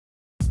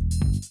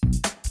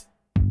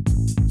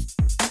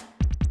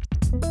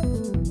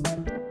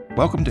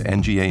Welcome to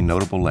NGA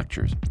Notable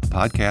Lectures, a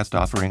podcast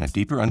offering a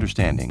deeper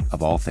understanding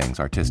of all things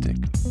artistic.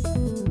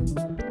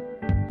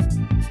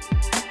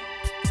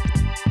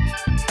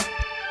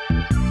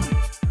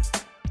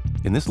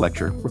 In this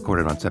lecture,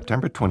 recorded on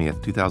September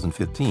 20th,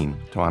 2015,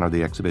 to honor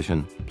the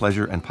exhibition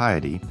Pleasure and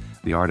Piety,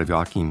 The Art of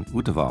Joachim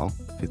Uteval,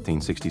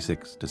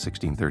 1566 to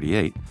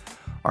 1638,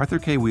 Arthur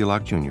K.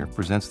 Wheelock Jr.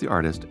 presents the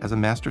artist as a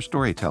master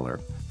storyteller,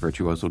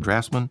 virtuoso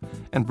draftsman,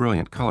 and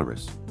brilliant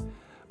colorist.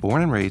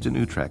 Born and raised in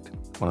Utrecht,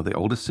 one of the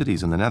oldest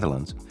cities in the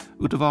Netherlands,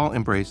 Uteval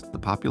embraced the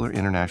popular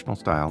international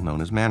style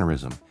known as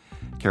Mannerism,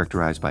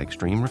 characterized by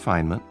extreme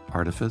refinement,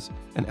 artifice,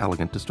 and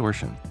elegant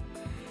distortion.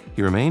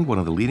 He remained one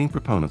of the leading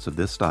proponents of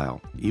this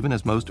style, even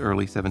as most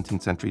early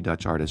 17th century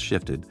Dutch artists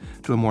shifted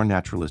to a more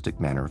naturalistic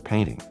manner of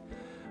painting.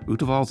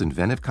 Uteval's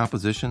inventive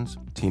compositions,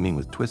 teeming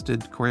with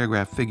twisted,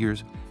 choreographed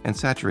figures and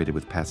saturated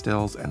with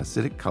pastels and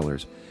acidic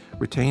colors,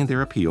 retained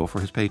their appeal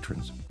for his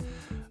patrons.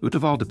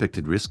 Uteval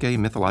depicted risque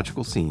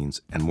mythological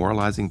scenes and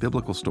moralizing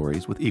biblical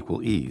stories with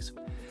equal ease,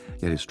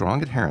 yet his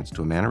strong adherence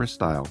to a Mannerist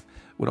style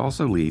would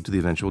also lead to the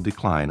eventual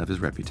decline of his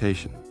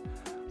reputation.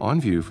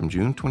 On view from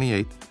June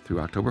 28th through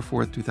October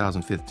 4th,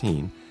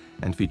 2015,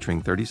 and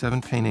featuring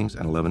 37 paintings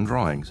and 11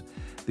 drawings,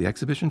 the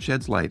exhibition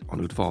sheds light on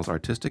Uteval's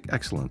artistic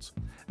excellence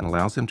and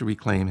allows him to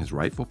reclaim his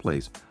rightful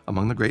place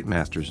among the great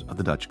masters of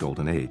the Dutch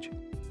Golden Age.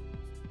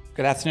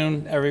 Good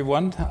afternoon,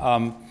 everyone.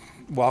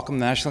 Welcome to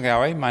the National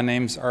Gallery. My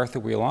name's Arthur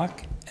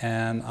Wheelock,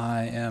 and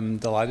I am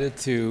delighted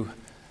to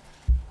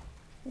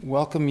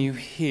welcome you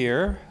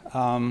here.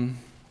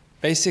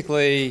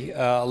 Basically,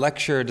 a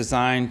lecture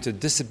designed to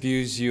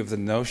disabuse you of the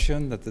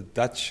notion that the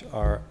Dutch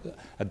are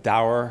a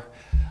dour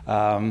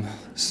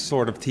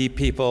sort of tea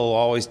people,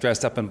 always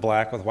dressed up in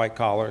black with white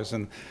collars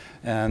and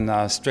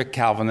strict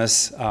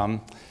Calvinists.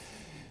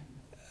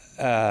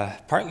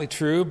 Partly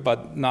true,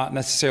 but not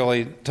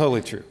necessarily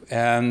totally true.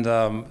 And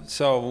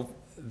so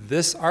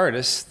this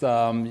artist,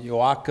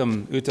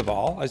 Joachim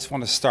Uteval, I just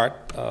want to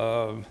start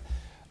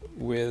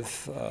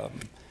with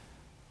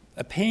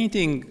a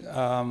painting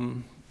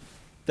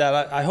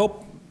that I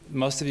hope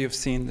most of you have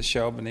seen the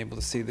show, been able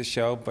to see the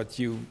show, but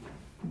you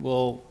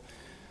will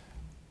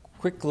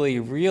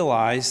quickly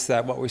realize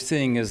that what we're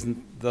seeing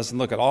doesn't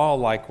look at all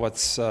like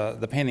what's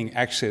the painting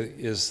actually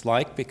is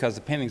like, because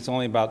the painting is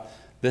only about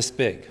this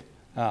big,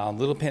 a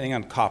little painting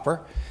on copper,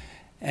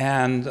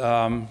 and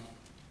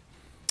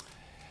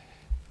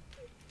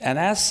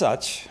as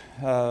such,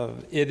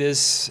 it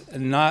is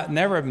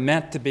never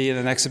meant to be in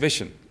an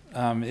exhibition.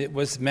 It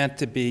was meant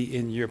to be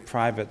in your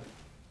private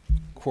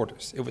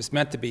quarters. It was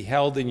meant to be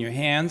held in your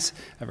hands,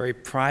 a very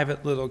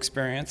private little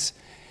experience,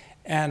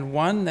 and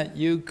one that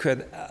you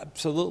could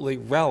absolutely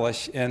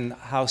relish in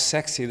how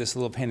sexy this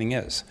little painting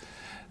is.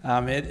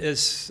 It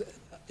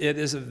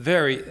is a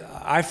very,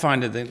 I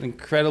find it an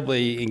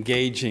incredibly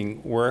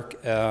engaging work,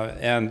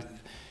 and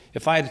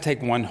if I had to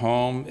take one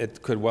home,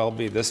 it could well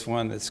be this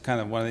one. It's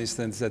kind of one of these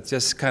things that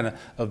just kind of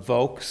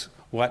evokes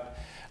what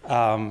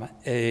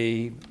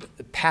a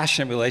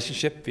passionate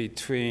relationship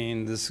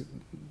between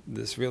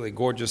this really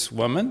gorgeous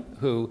woman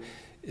who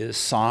is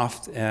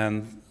soft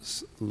and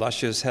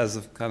luscious, has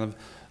a kind of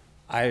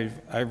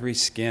ivory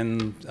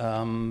skin,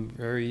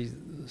 very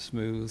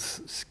smooth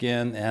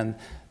skin, and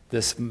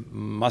this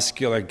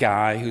muscular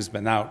guy who's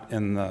been out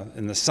in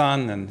the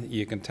sun, and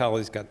you can tell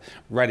he's got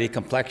ruddy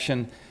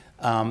complexion.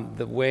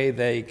 The way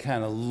they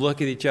kind of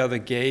look at each other,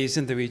 gaze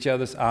into each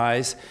other's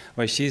eyes,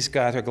 where she's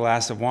got her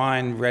glass of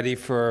wine ready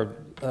for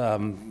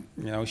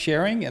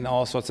sharing in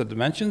all sorts of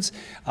dimensions,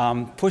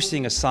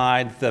 pushing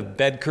aside the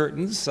bed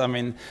curtains. I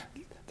mean,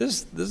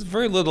 there's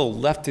very little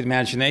left to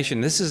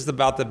imagination. This is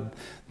about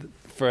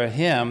for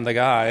him, the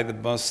guy, the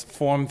most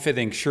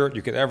form-fitting shirt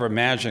you could ever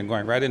imagine,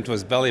 going right into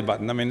his belly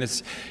button. I mean,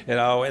 it's, and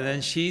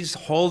then she's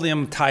holding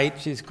him tight.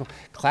 She's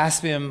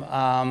clasping him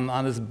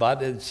on his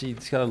butt, and she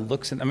kind of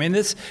looks in. I mean,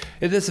 it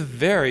is a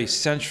very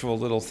sensual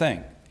little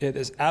thing. It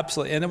is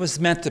absolutely, and it was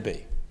meant to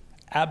be,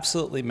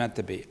 absolutely meant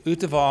to be.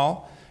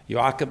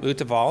 Joachim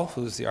Uteval,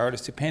 who's the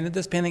artist who painted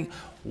this painting,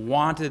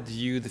 wanted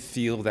you to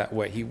feel that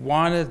way. He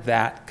wanted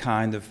that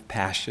kind of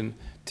passion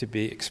to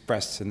be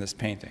expressed in this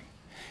painting.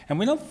 And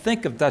we don't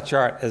think of Dutch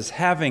art as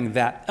having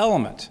that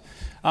element.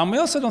 We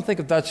also don't think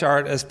of Dutch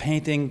art as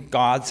painting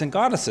gods and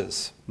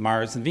goddesses,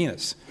 Mars and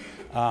Venus,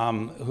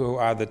 who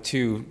are the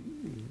two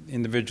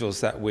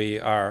individuals that we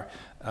are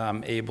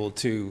able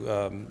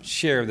to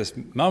share this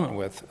moment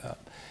with.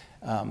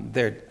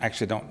 They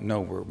actually don't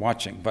know we're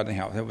watching, but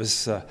anyhow, it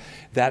was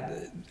that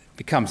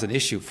becomes an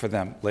issue for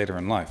them later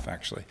in life,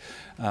 actually.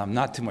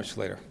 Not too much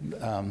later.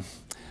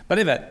 But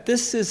anyway,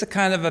 this is a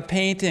kind of a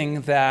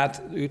painting that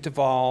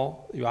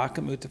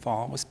Joachim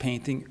Uteval was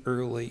painting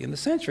early in the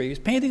century. He was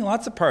painting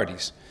lots of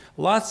parties,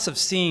 lots of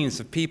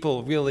scenes of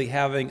people really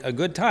having a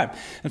good time.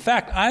 In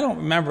fact, I don't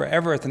remember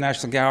ever at the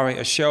National Gallery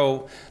a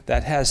show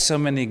that has so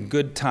many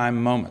good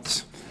time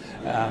moments.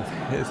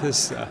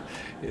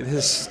 It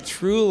is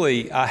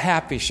truly a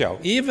happy show.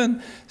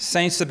 Even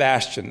Saint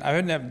Sebastian,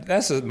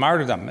 that's a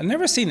martyrdom. I've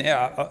never seen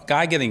a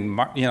guy getting,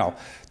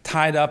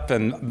 tied up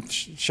and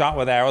shot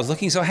with arrows,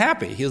 looking so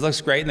happy. He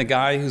looks great, and the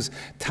guy who's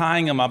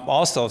tying him up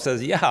also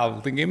says, "Yeah,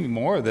 give me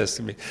more of this."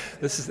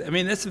 It's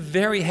a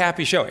very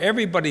happy show.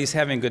 Everybody's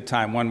having a good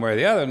time one way or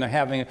the other, and they're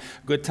having a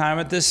good time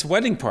at this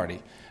wedding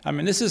party. I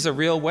mean, this is a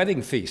real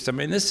wedding feast. I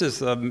mean, this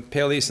is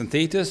Peleus and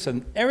Thetis,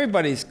 and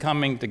everybody's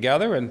coming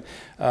together and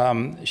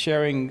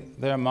sharing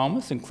their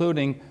moments,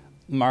 including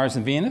Mars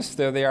and Venus.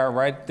 There they are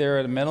right there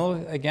in the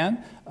middle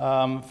again.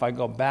 If I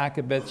go back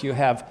a bit, you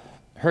have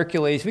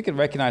Hercules. We can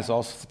recognize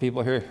also the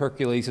people here.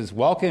 Hercules is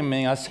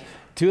welcoming us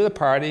to the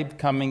party,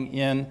 coming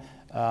in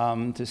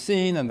to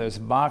scene, and there's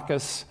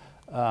Bacchus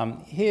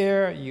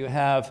here. You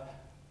have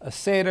a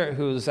satyr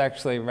who's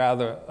actually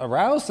rather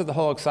aroused to the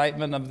whole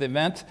excitement of the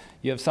event.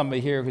 You have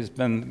somebody here who's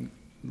been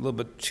a little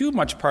bit too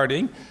much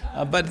partying,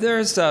 but there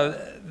is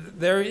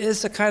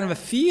a kind of a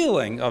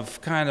feeling of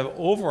kind of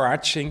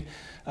overarching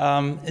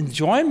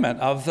enjoyment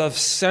of the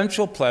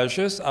central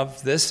pleasures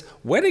of this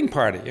wedding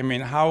party. I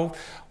mean,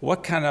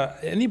 what kind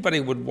of, anybody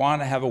would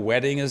want to have a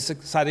wedding as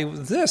exciting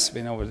as this,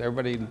 with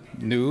everybody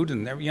nude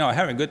and,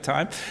 having a good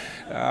time.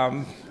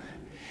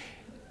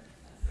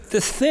 To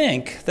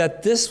think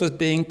that this was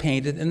being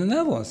painted in the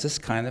Netherlands is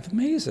kind of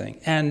amazing.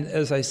 And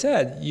as I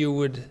said, you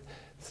would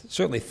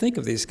certainly think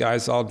of these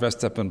guys all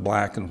dressed up in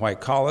black and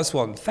white collars.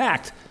 Well, in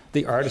fact,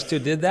 the artist who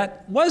did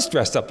that was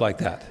dressed up like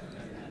that.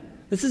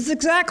 This is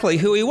exactly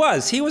who he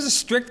was. He was a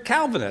strict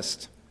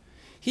Calvinist.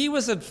 He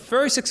was a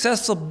very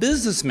successful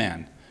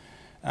businessman.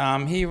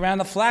 He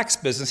ran a flax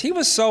business. He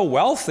was so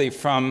wealthy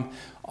from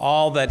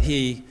all that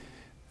he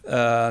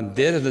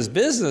did in his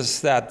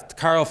business that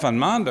Karel van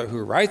Mander,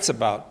 who writes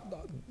about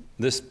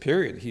this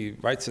period, he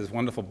writes his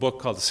wonderful book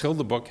called the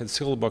Schilderboek, his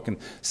Schilderboek in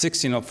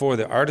 1604,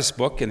 the artist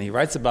book, and he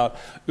writes about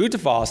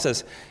Uteval,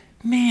 says,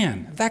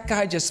 "Man, that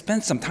guy just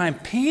spent some time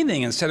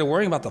painting instead of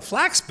worrying about the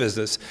flax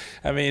business.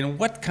 I mean,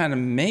 what kind of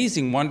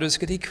amazing wonders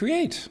could he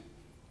create?"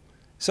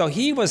 So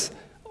he was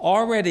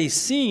already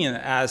seen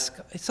as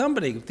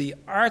somebody, the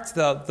arts,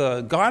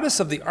 the goddess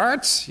of the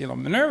arts,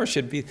 Minerva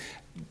should be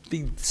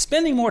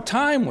spending more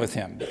time with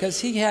him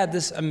because he had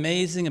this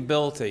amazing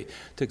ability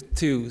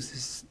to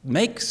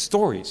make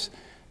stories,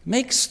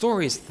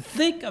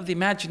 think of the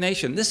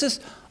imagination. This is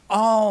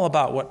all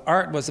about what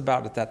art was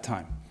about at that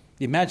time,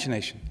 the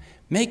imagination.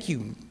 Make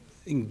you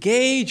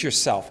engage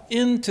yourself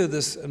into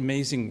this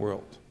amazing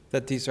world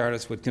that these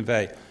artists would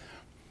convey.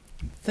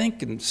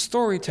 Think in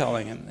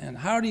storytelling, and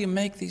how do you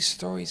make these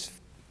stories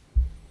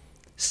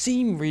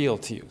seem real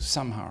to you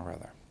somehow or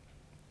other?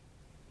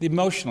 The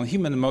emotional,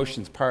 human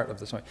emotions part of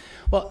the story.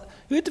 Well,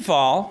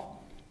 Uteval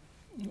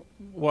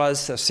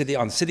was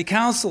on the city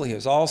council. He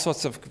was all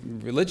sorts of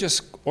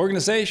religious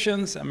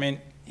organizations. I mean,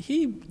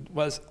 he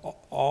was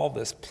all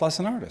this plus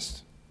an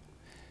artist.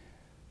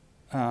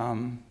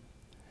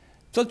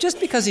 So just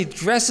because he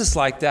dresses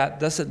like that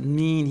doesn't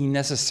mean he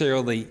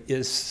necessarily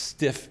is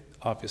stiff,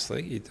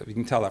 obviously. You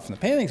can tell that from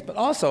the paintings. But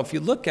also, if you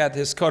look at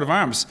his coat of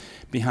arms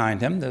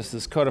behind him, there's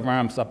this coat of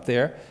arms up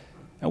there.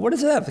 And what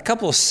does it have? A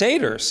couple of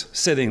satyrs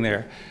sitting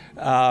there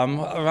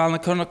around the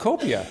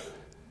cornucopia.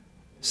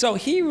 So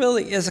he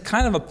really is a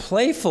kind of a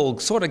playful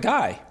sort of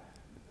guy.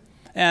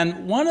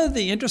 And one of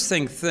the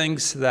interesting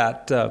things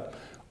that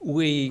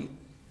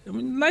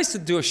nice to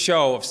do a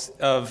show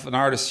of an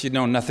artist you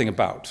know nothing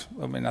about.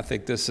 I mean, I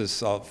think this is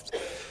solved.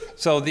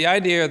 So the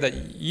idea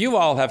that you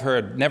all have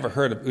never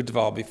heard of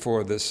Uteval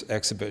before this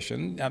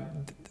exhibition,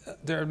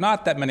 there are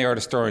not that many art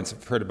historians who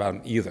have heard about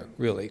him either,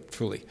 really,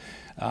 truly.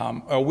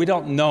 Or we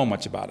don't know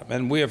much about him.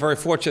 And we are very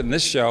fortunate in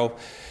this show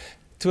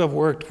to have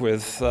worked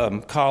with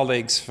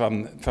colleagues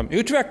from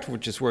Utrecht,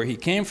 which is where he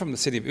came from, the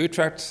city of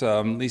Utrecht,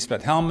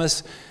 Lisbeth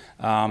Helmes,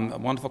 a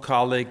wonderful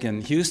colleague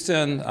in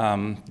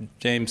Houston,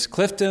 James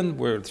Clifton,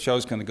 where the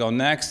show's going to go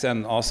next,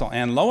 and also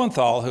Anne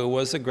Lowenthal, who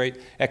was a great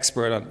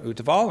expert on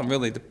Uteval, and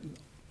really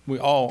we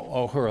all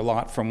owe her a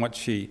lot from what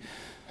she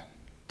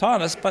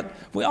taught us. But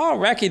we all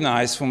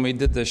recognized when we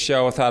did this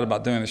show, thought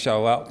about doing the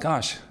show, well,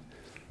 gosh,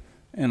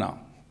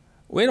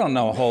 we don't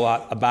know a whole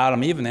lot about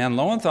him. Even Anne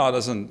Lowenthal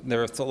doesn't.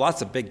 There are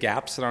lots of big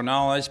gaps in our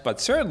knowledge, but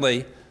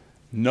certainly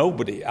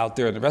nobody out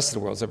there in the rest of the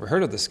world has ever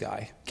heard of this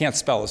guy. Can't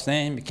spell his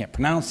name, you can't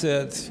pronounce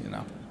it,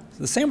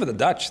 The same with the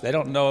Dutch. They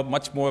don't know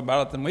much more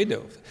about it than we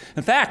do.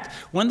 In fact,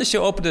 when the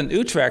show opened in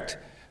Utrecht,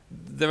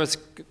 there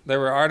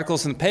were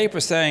articles in the paper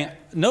saying,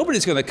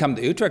 nobody's going to come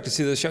to Utrecht to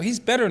see the show. He's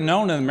better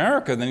known in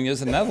America than he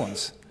is in the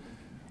Netherlands.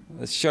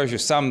 That shows you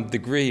some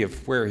degree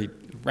of where he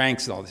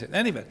ranks and all this.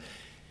 Anyway,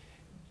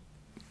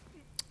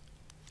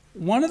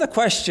 one of the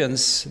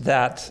questions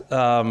that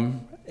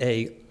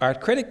a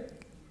art critic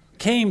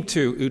came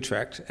to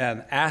Utrecht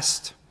and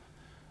asked,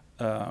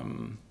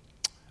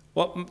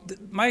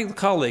 my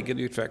colleague in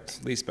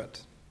Utrecht,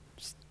 Lisbeth,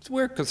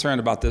 we're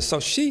concerned about this. So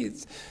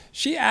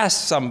she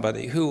asked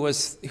somebody who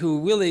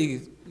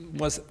really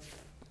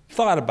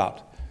thought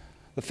about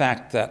the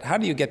fact that how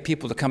do you get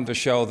people to come to a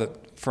show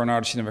that for an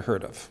artist you never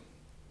heard of?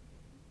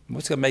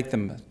 What's going to make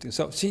them?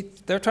 So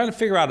they're trying to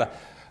figure out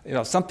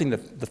something to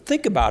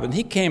think about. And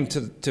he came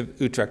to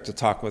Utrecht to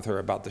talk with her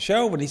about the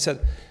show. And he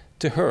said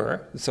to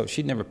her, so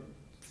she'd never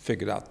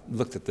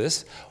looked at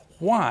this.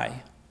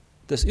 Why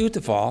does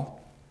Utval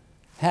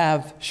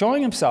have,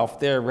 showing himself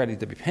there ready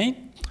to be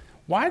painted,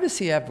 why does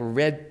he have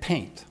red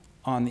paint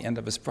on the end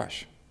of his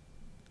brush?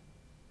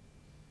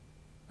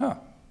 Oh,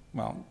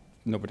 well,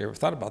 nobody ever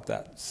thought about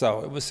that.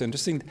 So it was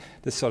interesting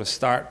to sort of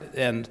start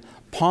and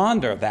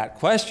ponder that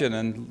question,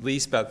 and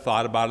Lisbeth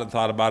thought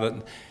about it,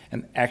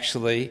 and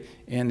actually,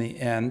 in the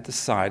end,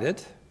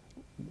 decided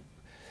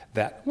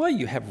that, well,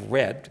 you have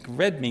red.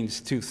 Red means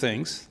two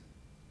things,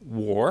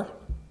 war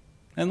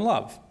and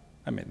love.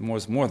 I mean, more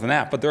than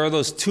that, but there are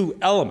those two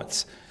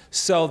elements,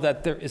 so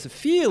that there is a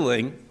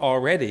feeling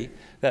already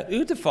that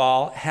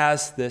Utval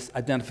has this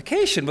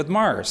identification with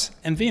Mars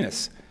and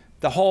Venus.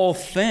 The whole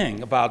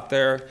thing about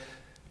their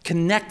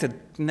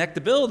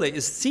connectability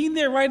is seen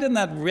there right in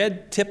that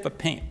red tip of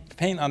paint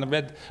on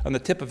the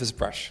tip of his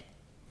brush.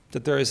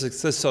 That there is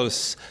this sort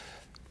of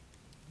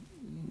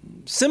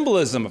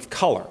symbolism of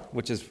color,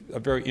 which is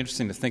very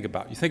interesting to think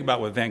about. You think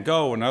about with Van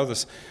Gogh and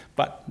others,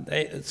 but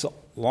it's a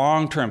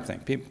long-term thing.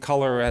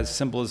 Color has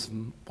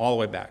symbolism all the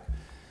way back.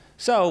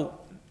 So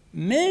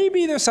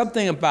maybe there's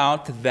something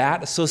about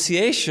that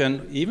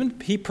association, even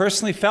he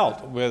personally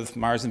felt with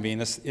Mars and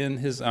Venus in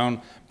his own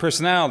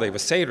personality,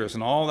 with satyrs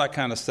and all that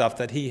kind of stuff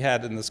that he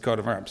had in this coat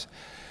of arms.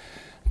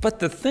 But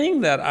the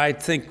thing that I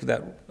think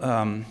that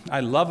I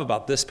love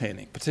about this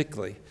painting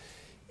particularly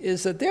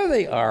is that there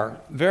they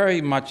are, very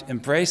much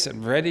embrace it,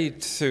 ready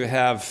to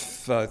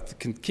have,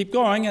 can keep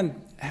going,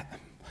 and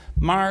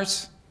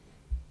Mars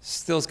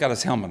still's got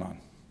his helmet on.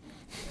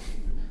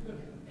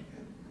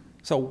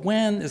 So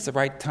when is the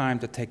right time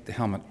to take the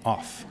helmet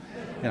off?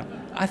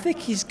 I think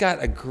he's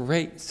got a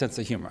great sense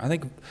of humor. I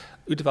think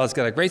Utval's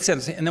got a great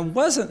sense, and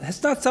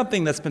it's not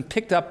something that's been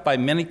picked up by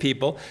many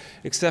people,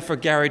 except for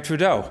Gary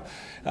Trudeau.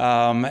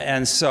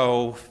 And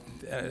so,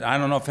 I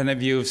don't know if any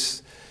of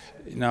you've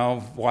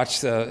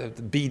watched the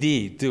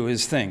BD do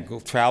his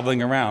thing,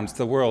 traveling around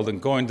the world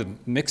and going to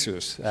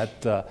mixers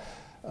at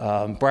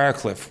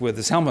Briarcliff with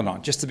his helmet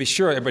on, just to be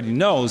sure everybody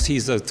knows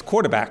he's a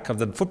quarterback of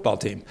the football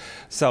team.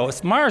 So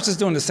Mars is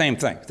doing the same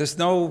thing. There's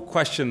no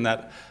question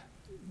that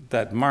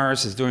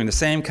Mars is doing the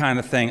same kind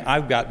of thing.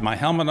 I've got my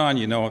helmet on,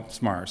 you know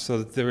it's Mars.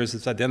 So there is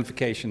this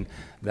identification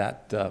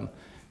that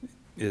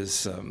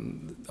is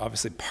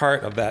obviously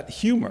part of that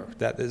humor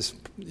that is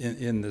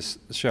in this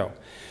show.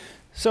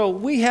 So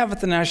we have at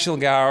the National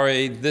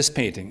Gallery this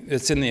painting.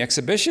 It's in the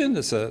exhibition.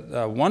 It's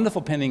a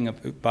wonderful painting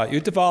by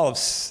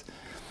Utval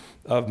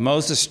of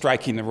Moses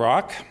striking the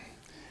rock,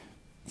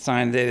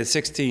 signed dated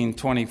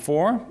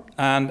 1624.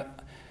 And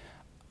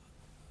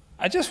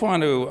I just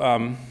want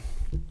to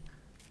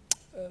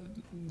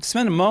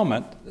spend a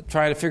moment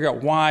trying to figure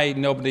out why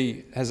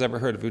nobody has ever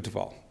heard of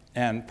Utval.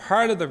 And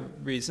part of the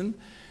reason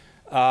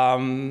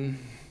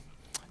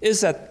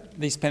is that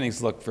these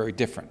paintings look very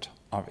different,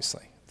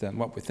 obviously, than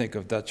what we think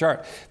of Dutch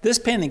art. This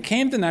painting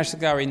came to the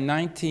National Gallery in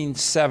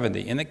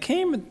 1970, and it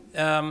came,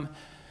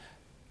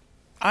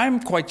 I'm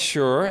quite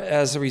sure,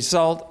 as a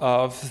result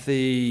of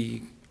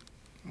the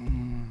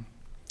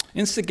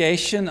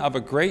instigation of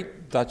a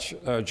great Dutch,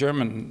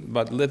 German,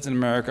 but lived in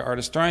America, art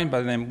historian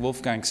by the name of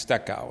Wolfgang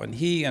Steckow. And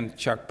he and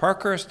Chuck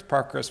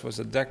Parkhurst was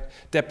a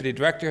deputy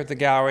director at the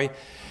gallery,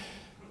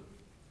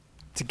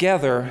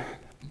 together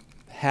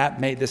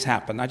made this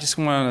happen. I just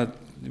want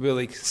to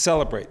really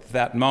celebrate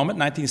that moment,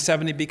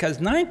 1970, because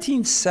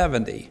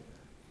 1970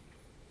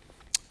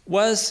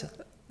 was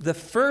the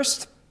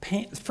first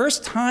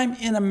time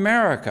in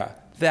America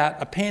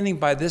that a painting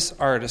by this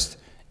artist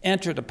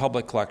entered a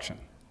public collection.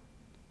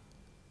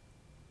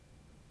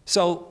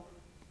 So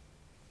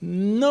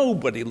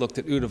nobody looked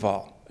at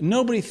Utval.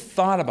 Nobody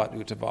thought about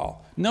Utval.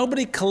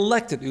 Nobody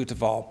collected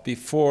Utval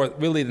before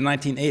really the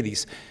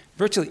 1980s.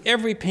 Virtually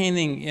every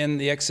painting in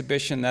the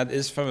exhibition that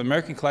is from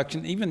American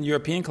collection, even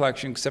European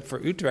collection, except for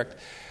Utrecht,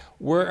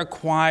 were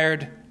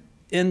acquired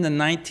in the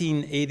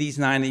 1980s,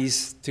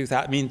 90s,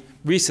 2000,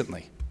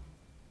 recently.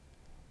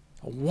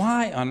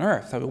 Why on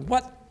earth?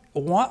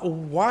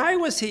 Why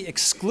was he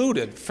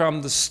excluded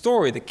from the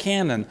story, the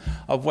canon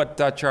of what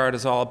Dutch art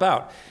is all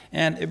about?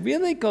 And it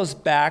really goes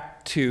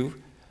back to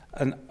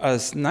a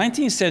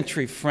 19th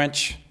century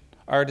French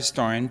art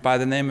historian by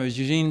the name of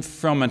Eugène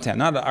Fromentin,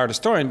 not an art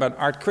historian, but an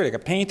art critic, a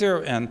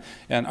painter and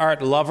an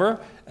art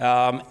lover,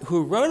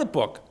 who wrote a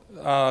book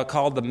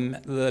called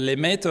Les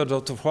Maîtres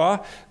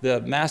d'Autrefois, the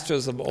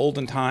Masters of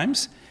Olden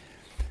Times,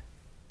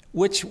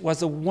 which was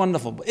is a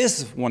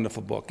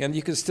wonderful book, and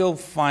you can still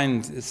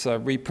find it's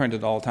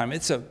reprinted all the time.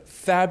 It's a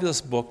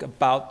fabulous book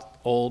about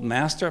old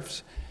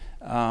masters,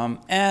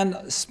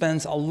 and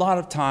spends a lot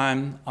of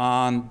time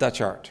on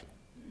Dutch art.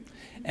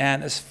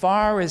 And as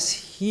far as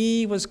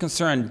he was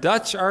concerned,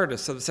 Dutch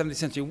artists of the 17th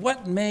century,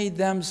 what made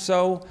them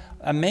so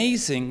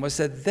amazing was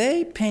that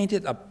they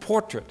painted a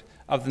portrait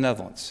of the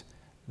Netherlands.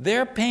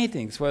 Their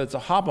paintings, whether it's a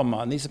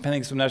Hobbema, these are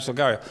paintings from the National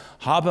Gallery,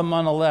 Hobbema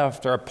on the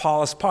left, or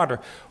Paulus Potter.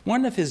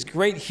 One of his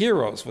great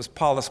heroes was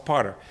Paulus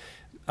Potter.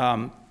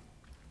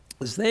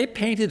 was they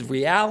painted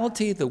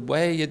reality the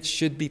way it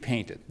should be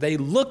painted. They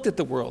looked at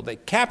the world. They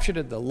captured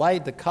it, the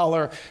light, the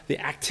color, the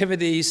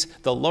activities,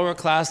 the lower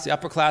class, the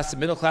upper class, the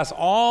middle class,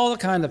 all the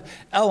kind of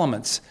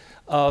elements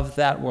of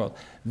that world.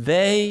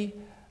 They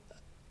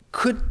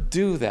could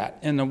do that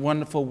in a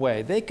wonderful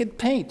way. They could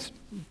paint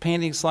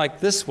paintings like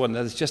this one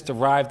that has just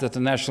arrived at the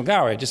National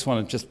Gallery. I just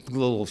want to a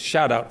little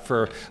shout out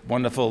for a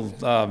wonderful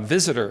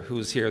visitor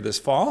who's here this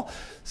fall.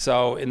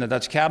 So in the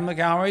Dutch Cabinet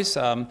Galleries,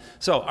 so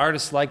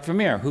artists like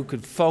Vermeer, who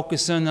could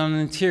focus in on the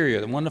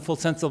interior, the wonderful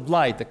sense of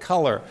light, the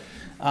color.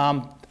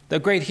 The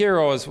great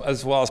hero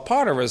as well as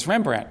Potter was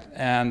Rembrandt,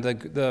 and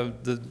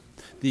the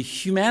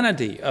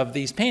humanity of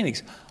these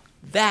paintings.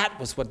 That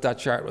was what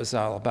Dutch art was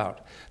all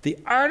about. The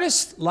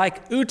artists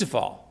like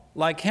Uteval,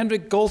 like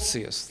Hendrik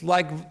Goltzius,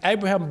 like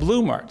Abraham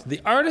Bloemaert,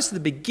 the artists at the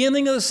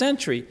beginning of the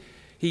century,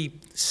 he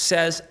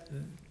says,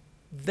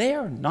 they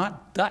are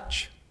not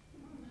Dutch.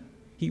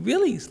 He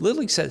really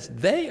literally says,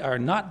 they are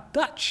not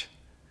Dutch.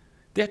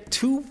 They're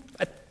too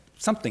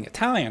something,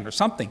 Italian or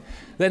something.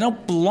 They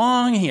don't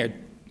belong here.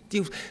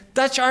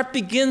 Dutch art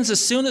begins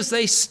as soon as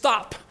they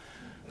stop.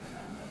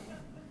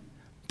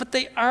 But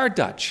they are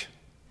Dutch.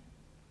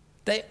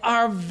 They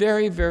are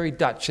very, very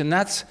Dutch. And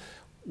that's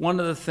one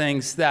of the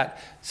things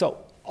that, so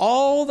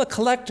all the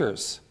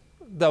collectors,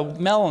 the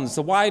Mellons,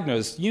 the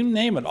Wideners, you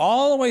name it,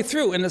 all the way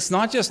through. And it's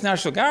not just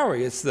National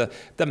Gallery. It's the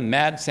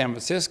Met, San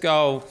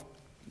Francisco,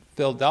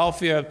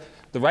 Philadelphia,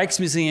 the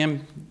Rijksmuseum,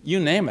 you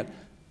name it.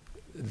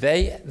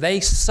 They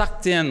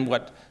sucked in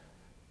what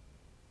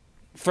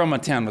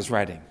Fromentin was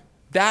writing.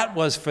 That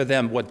was for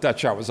them what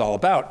Dutch art was all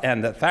about.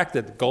 And the fact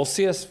that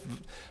Goltzius,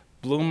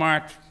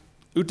 Bloemaert,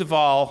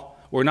 Uteval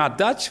were not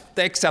Dutch,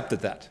 they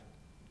accepted that.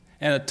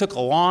 And it took a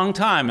long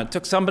time. It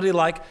took somebody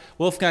like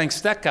Wolfgang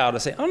Steckow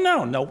to say, oh,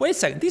 no, wait a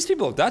second. These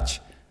people are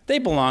Dutch. They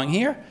belong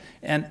here.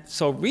 And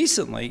so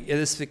recently, it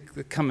has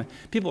become,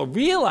 people are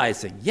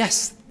realizing,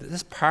 yes, this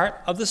is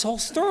part of this whole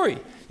story.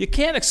 You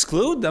can't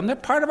exclude them. They're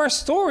part of our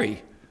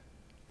story.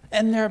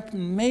 And they're an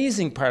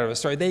amazing part of our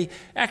story. They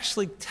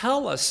actually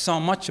tell us so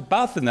much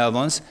about the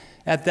Netherlands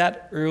at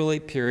that early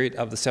period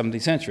of the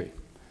 17th century.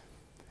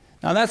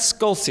 Now, that's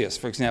Goltzius,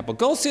 for example.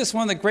 Goltzius,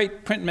 one of the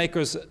great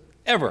printmakers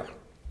ever.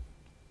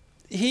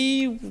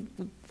 He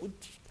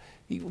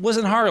was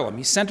in Haarlem.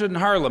 He centered in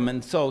Haarlem,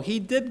 and so he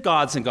did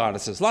gods and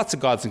goddesses, lots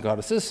of gods and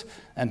goddesses.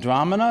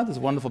 Andromeda, there's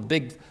a wonderful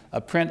big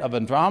print of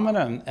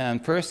Andromeda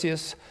and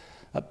Perseus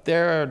up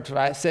there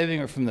saving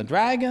her from the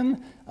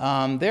dragon.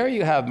 There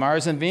you have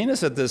Mars and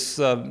Venus at this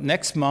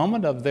next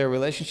moment of their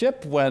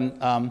relationship when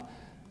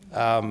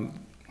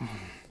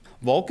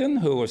Vulcan,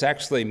 who was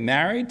actually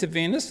married to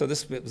Venus, so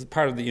this was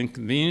part of the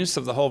inconvenience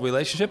of the whole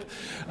relationship,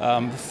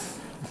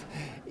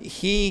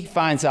 he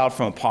finds out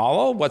from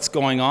Apollo what's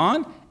going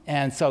on,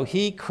 and so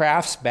he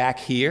crafts back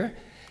here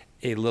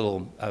a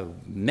little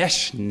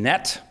mesh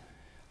net,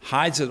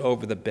 hides it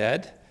over the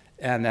bed,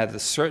 and at a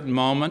certain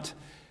moment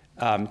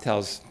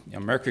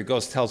Mercury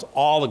tells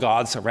all the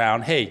gods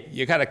around, hey,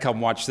 you got to come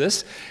watch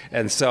this.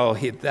 And so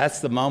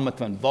that's the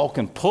moment when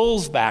Vulcan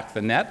pulls back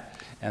the net,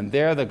 and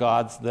there the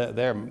gods,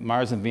 there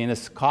Mars and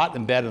Venus caught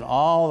in bed, and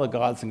all the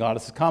gods and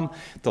goddesses come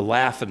to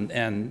laugh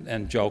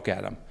and joke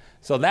at him.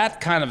 So that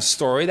kind of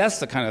story, that's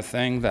the kind of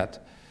thing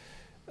that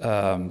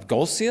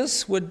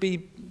Goltzius would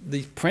be,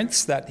 the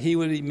prints that he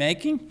would be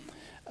making.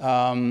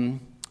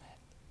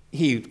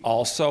 He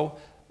also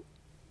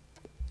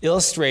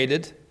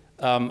illustrated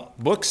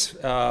books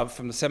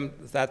from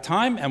that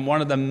time, and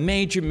one of the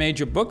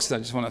major books, I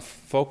just want to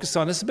focus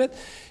on this a bit,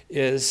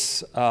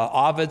 is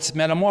Ovid's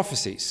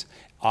Metamorphoses.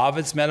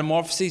 Ovid's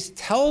Metamorphoses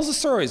tells the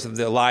stories of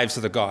the lives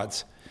of the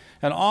gods,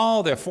 and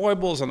all their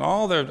foibles and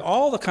all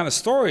the kind of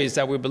stories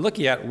that we'll be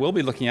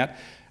looking at,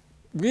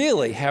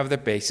 really have their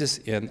basis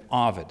in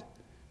Ovid.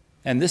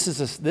 And this is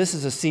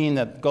a scene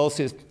that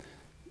Goltzius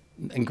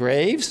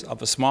engraves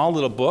of a small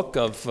little book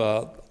of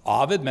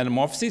Ovid,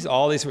 Metamorphoses.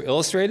 All these were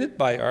illustrated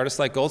by artists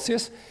like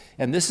Goltzius.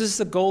 And this is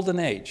the golden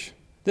age.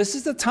 This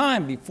is the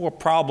time before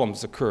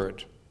problems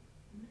occurred.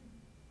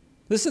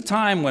 This is a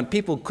time when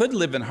people could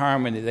live in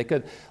harmony. They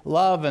could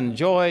love and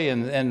joy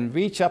and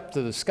reach up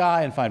to the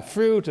sky and find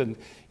fruit and,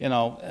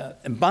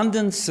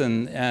 abundance.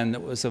 And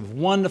it was a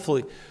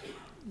wonderfully,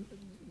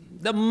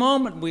 the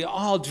moment we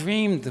all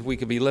dreamed that we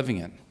could be living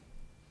in.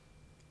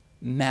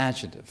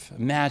 Imagine,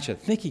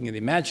 thinking of the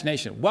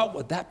imagination. What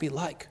would that be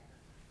like?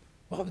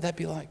 What would that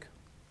be like?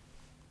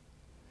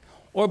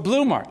 Or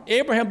Bloemaert,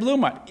 Abraham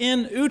Bloemaert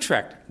in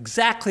Utrecht,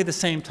 exactly the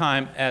same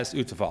time as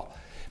Uteval,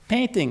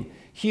 painting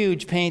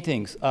huge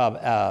paintings of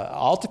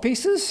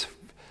altarpieces,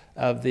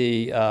 of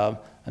the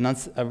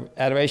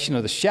adoration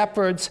of the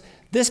shepherds.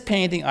 This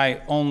painting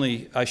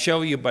I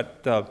show you,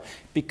 but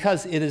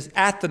because it is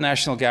at the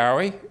National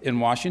Gallery in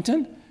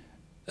Washington,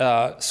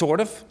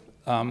 sort of.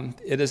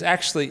 It is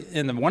actually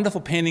in the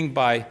wonderful painting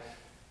by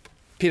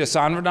Peter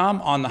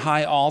Sanderdam on the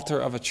high altar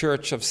of a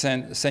church of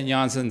St.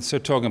 Jans in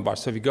 's-Hertogenbosch.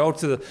 So if you go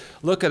to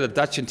look at a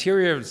Dutch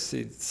interior,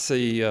 see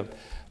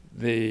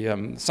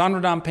the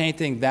Sanderdam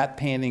painting, that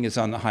painting is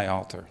on the high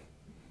altar.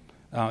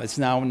 It's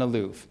now in the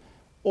Louvre.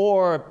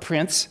 Or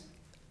prints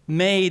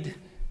made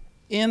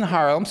in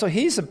Haarlem. So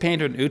he's a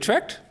painter in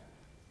Utrecht,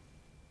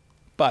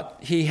 but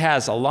he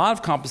has a lot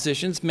of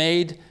compositions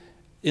made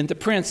into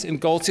prints in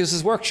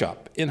Goltzius's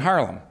workshop in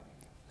Haarlem.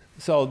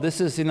 So this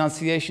is the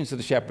Annunciations of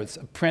the Shepherds,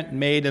 a print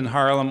made in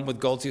Haarlem with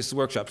Goltzius's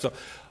workshop. So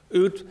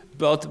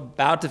both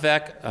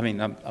Boutevec,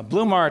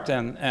 Bloemaert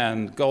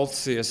and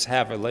Goltzius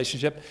have a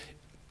relationship.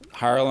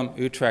 Haarlem,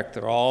 Utrecht,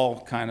 they're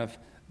all kind of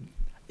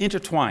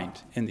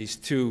intertwined in these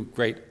two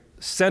great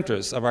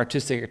centers of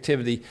artistic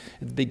activity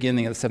at the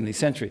beginning of the 17th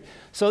century.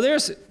 So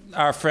there's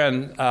our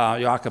friend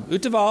Joachim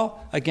Uteval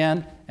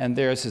again, and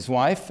there's his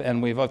wife,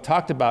 and we've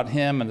talked about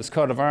him and his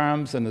coat of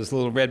arms and his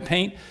little red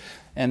paint.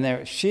 And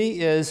there she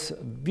is,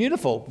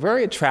 beautiful,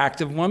 very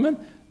attractive woman,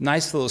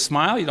 nice little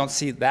smile. You don't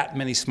see that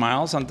many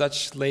smiles on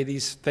Dutch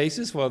ladies'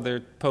 faces while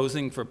they're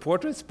posing for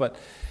portraits, but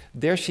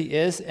there she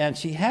is, and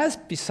she has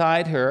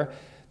beside her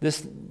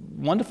this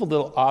wonderful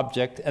little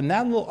object, and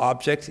that little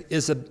object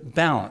is a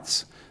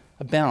balance,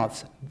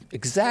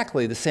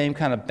 exactly the same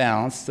kind of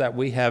balance that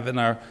we have in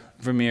our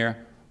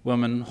Vermeer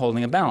woman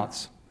holding a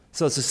balance.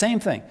 So it's the same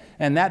thing.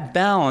 And that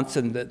balance,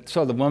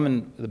 so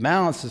the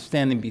balance is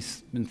standing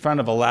in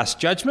front of a Last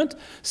Judgment.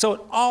 So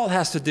it all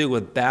has to do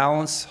with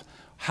balance.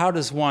 How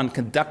does one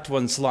conduct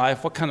one's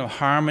life? What kind of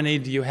harmony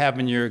do you have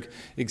in your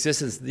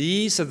existence?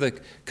 These are the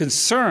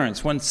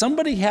concerns. When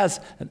somebody has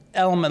an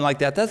element like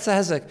that,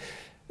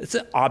 it's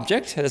an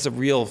object, it has a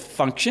real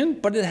function,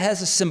 but it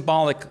has a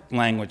symbolic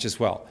language as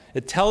well.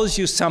 It tells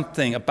you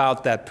something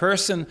about that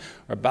person,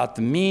 or about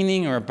the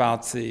meaning, or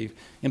about the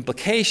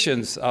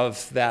implications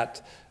of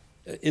that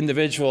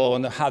individual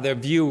and how their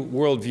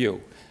worldview.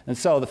 And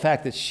so the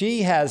fact that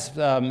she has,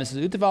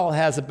 Mrs. Uteval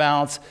has a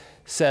balance,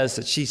 says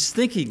that she's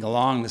thinking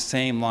along the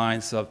same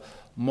lines of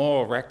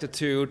moral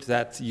rectitude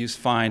that you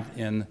find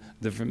in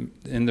the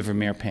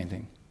Vermeer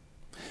painting.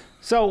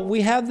 So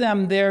we have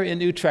them there in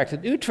Utrecht.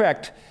 In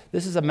Utrecht,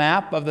 this is a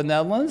map of the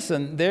Netherlands,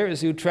 and there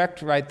is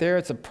Utrecht right there.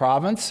 It's a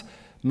province.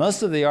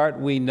 Most of the art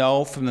we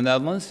know from the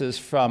Netherlands is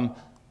from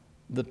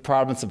the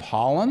province of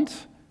Holland.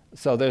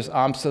 So there's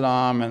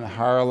Amsterdam and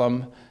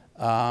Haarlem.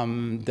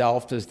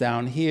 Delft is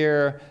down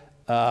here.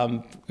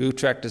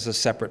 Utrecht is a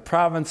separate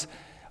province.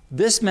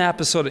 This map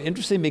is sort of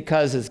interesting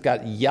because it's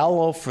got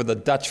yellow for the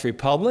Dutch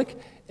Republic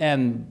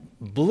and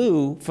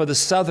blue for the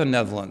southern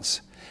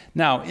Netherlands.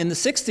 Now, in the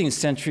 16th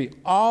century,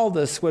 all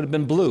this would have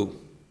been blue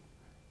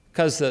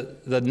because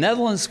the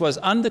Netherlands was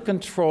under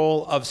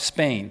control of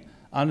Spain,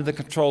 under the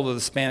control of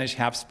the Spanish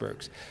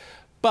Habsburgs.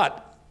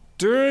 But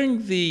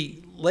during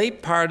the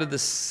late part of the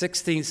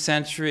 16th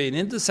century and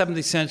into the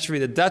 17th century,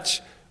 the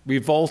Dutch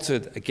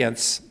revolted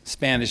against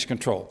Spanish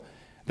control.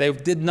 They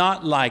did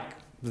not like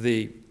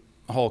the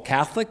whole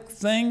Catholic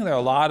thing. There are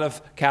a lot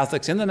of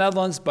Catholics in the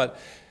Netherlands, but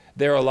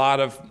there are a lot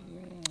of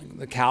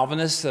the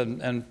Calvinists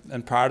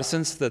and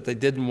Protestants that they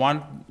didn't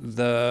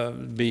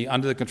want be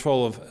under the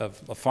control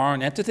of a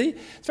foreign entity.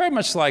 It's very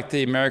much like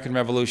the American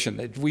Revolution.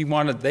 They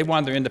wanted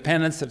their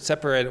independence, to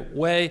separate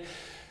away.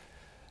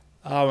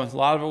 A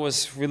lot of it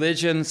was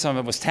religion, some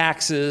of it was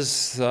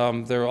taxes.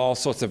 There are all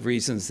sorts of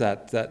reasons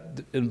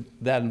that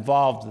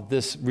involved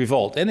this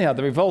revolt. Anyhow,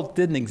 the revolt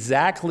didn't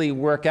exactly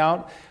work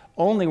out,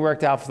 only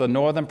worked out for the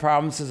northern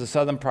provinces. The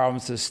southern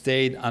provinces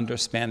stayed under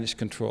Spanish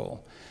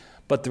control.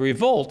 But the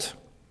revolt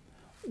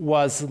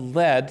was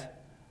led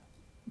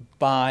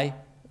by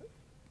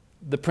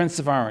the Prince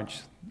of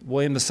Orange,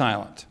 William the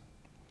Silent.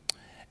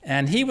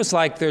 And he was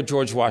like their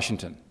George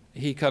Washington.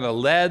 He kind of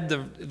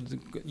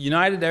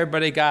united,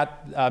 everybody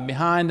got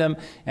behind him,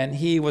 and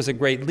he was a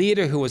great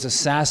leader who was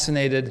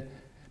assassinated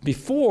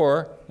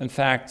before, in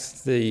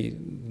fact, the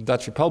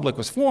Dutch Republic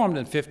was formed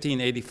in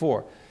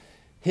 1584.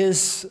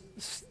 His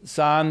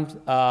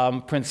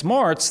son, Prince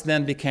Maurits,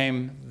 then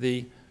became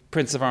the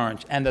Prince of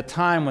Orange. And the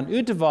time when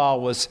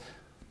Uteval was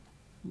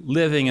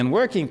living and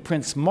working,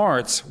 Prince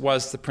Maurits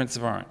was the Prince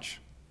of Orange.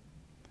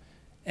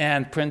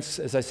 And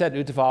as I said,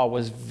 Uteval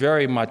was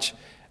very much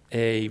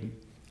a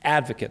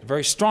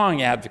very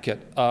strong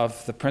advocate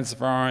of the Prince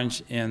of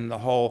Orange in the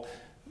whole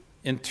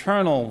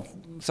internal,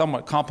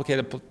 somewhat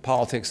complicated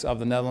politics of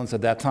the Netherlands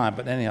at that time.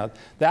 But anyhow,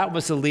 that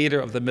was the leader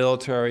of the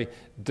military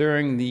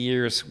during the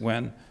years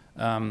when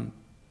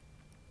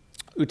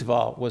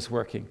Uteval was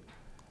working.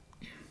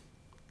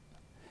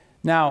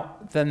 Now,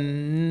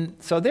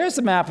 so there's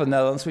the map of the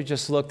Netherlands we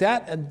just looked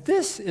at, and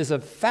this is a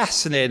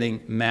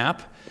fascinating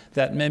map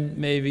that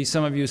maybe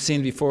some of you have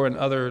seen before in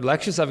other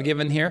lectures I've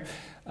given here.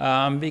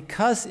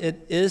 Because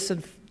it is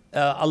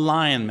a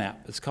lion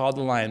map. It's called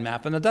the lion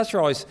map. And the Dutch are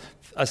always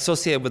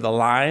associated with the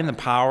lion, the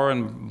power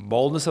and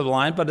boldness of the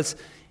lion, but it's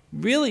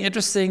really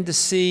interesting to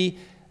see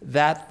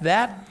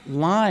that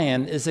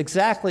lion is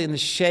exactly in the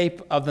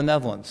shape of the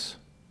Netherlands.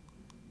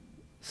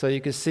 So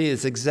you can see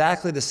it's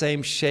exactly the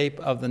same shape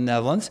of the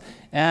Netherlands.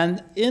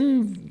 And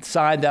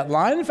inside that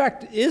line, in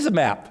fact, is a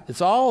map.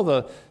 It's all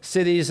the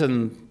cities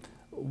and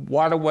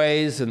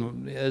waterways,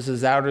 and there's the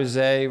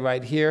Zuiderzee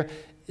right here.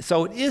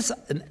 So it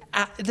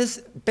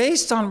is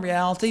based on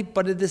reality,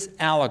 but it is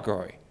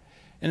allegory.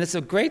 And it's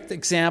a great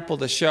example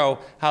to show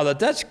how the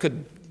Dutch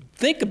could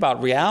think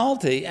about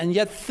reality and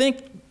yet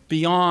think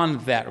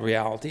beyond that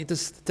reality,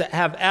 to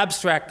have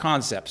abstract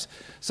concepts.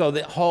 So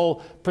the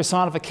whole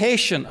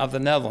personification of the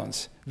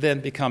Netherlands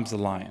then becomes the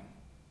lion.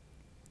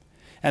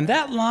 And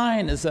that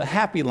lion is a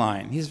happy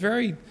lion. He's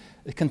very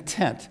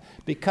content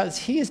because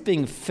he is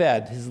being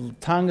fed. His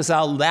tongue is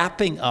out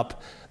lapping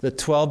up the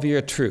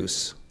 12-year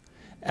truce.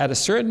 At a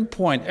certain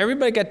point,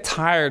 everybody got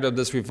tired of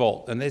this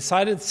revolt, and they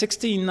decided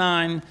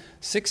 1609,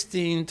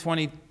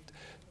 1620,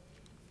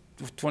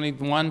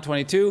 21,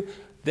 22,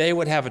 they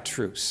would have a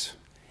truce.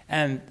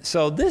 And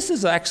so this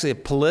is actually a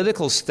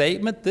political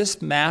statement.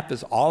 This map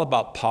is all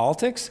about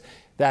politics,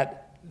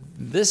 that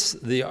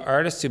the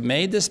artist who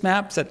made this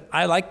map said,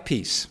 I like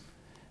peace.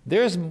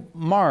 There's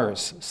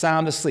Mars,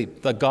 sound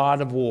asleep, the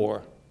god of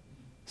war,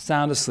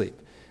 sound asleep.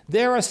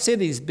 There are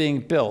cities being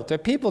built. There are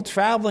people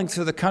traveling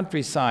through the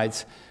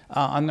countrysides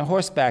on the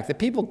horseback. There are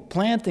people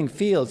planting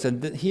fields.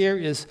 And here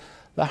is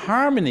the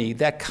harmony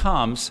that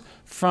comes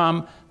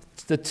from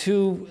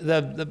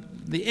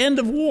the end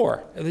of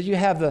war. You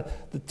have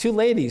the two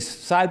ladies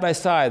side by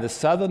side, the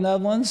southern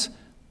Netherlands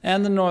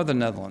and the northern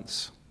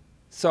Netherlands.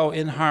 So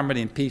in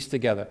harmony and peace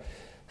together.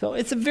 So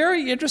it's a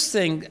very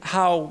interesting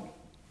how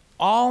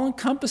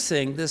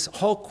all-encompassing this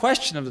whole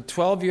question of the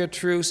 12-year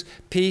truce,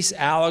 peace,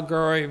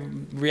 allegory,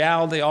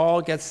 reality,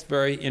 all gets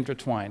very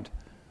intertwined.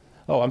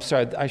 Oh, I'm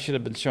sorry, I should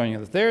have been showing you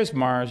that. There's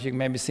Mars. You can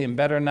maybe see him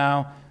better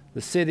now.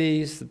 The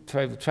cities,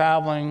 the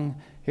traveling.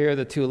 Here are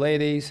the two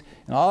ladies.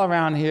 And all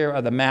around here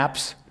are the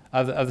maps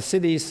of the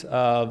cities,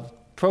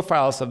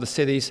 profiles of the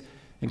cities,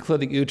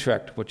 including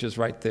Utrecht, which is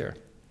right there.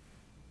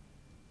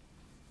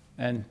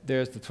 And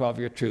there's the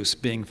 12-year truce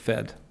being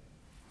fed.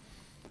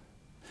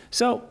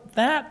 So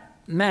that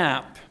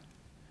map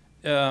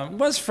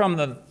was from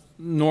the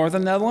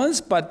northern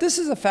Netherlands, but this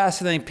is a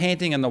fascinating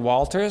painting in the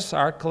Walters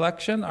Art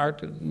Collection,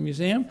 Art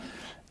Museum.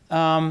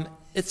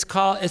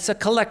 It's a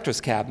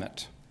collector's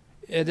cabinet.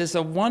 It is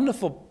a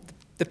wonderful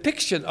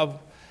depiction of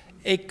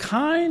a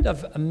kind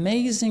of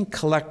amazing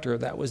collector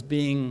that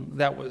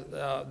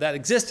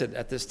existed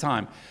at this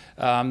time.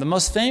 The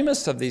most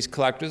famous of these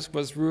collectors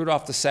was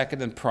Rudolf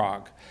II in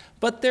Prague.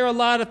 But there are a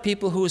lot of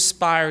people who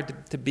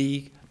aspired to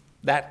be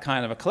that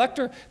kind of a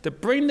collector, to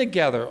bring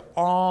together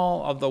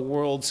all of the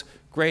world's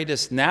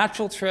greatest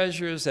natural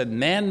treasures and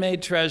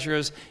man-made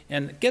treasures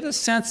and get a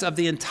sense of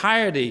the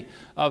entirety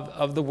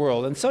of the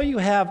world. And so you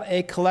have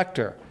a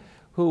collector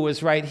who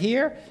is right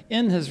here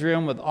in his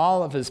room with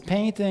all of his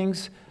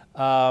paintings,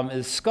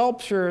 his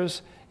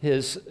sculptures,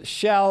 his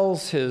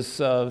shells,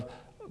 his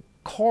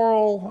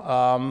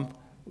coral,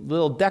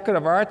 little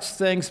decorative arts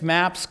things,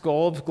 maps,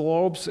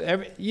 globes,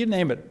 you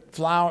name it,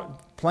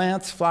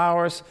 plants,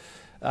 flowers,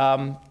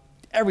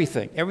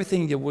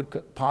 everything you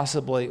would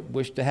possibly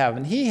wish to have.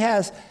 And he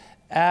has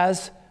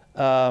as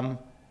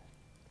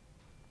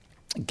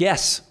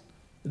guests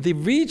the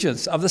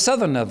regents of the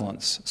southern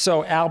Netherlands.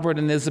 So Albert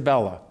and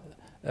Isabella,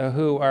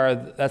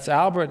 that's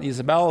Albert and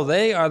Isabella.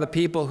 They are the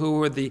people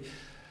who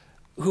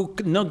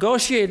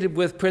negotiated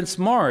with Prince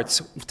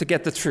Moritz to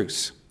get the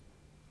truce.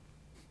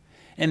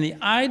 And the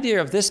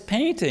idea of this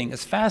painting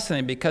is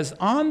fascinating because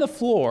on the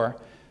floor,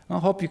 I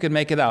hope you can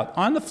make it out,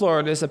 on the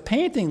floor there's a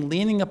painting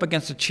leaning up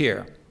against a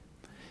chair.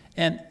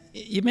 And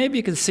maybe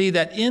you can see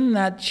that in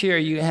that chair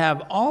you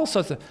have all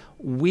sorts of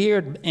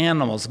weird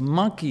animals,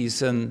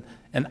 monkeys and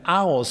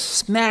owls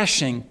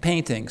smashing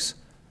paintings,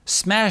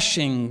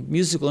 smashing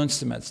musical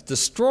instruments,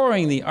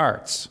 destroying the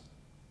arts.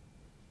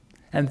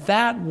 And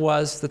that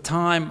was the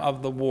time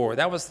of the war.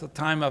 That was the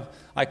time of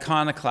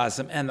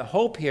iconoclasm. And the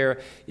hope here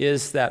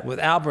is that with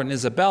Albert and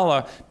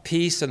Isabella,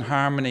 peace and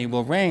harmony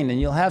will reign. And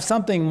you'll have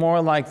something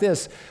more like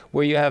this,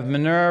 where you have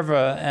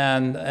Minerva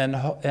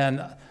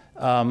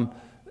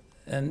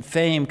and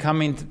Fame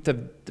coming to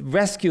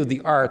rescue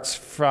the arts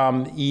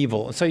from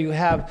evil. And so you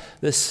have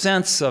this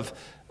sense of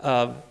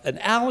an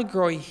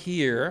allegory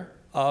here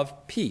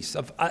of peace,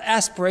 of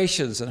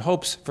aspirations and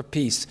hopes for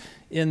peace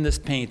in this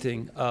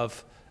painting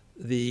of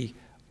the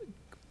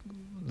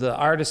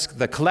artist,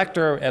 the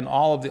collector, and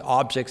all of the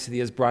objects that he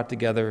has brought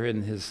together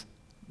in his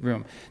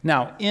room.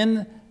 Now,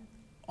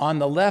 on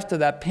the left of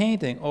that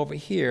painting over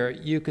here,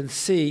 you can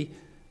see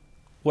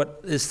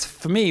what is,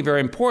 for me, very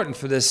important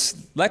for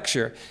this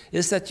lecture,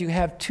 is that you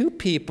have two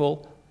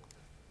people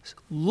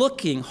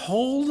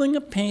holding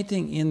a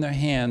painting in their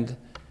hand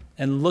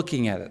and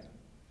looking at it,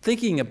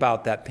 thinking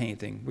about that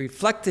painting,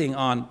 reflecting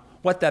on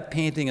what that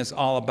painting is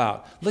all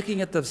about,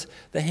 looking at the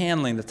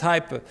handling, the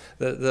type,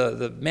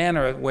 the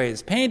manner of way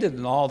it's painted,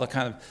 and all the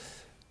kind of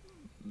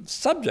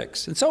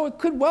subjects. And so it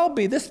could well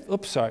be this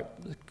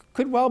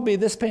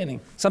painting,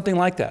 something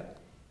like that.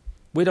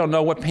 We don't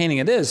know what painting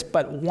it is,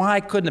 but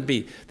why couldn't it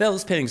be?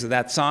 Those paintings are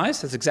that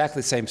size. It's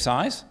exactly the same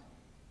size.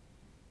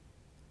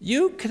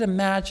 You could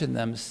imagine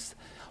them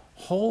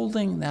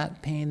holding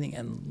that painting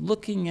and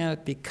looking at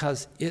it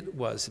because it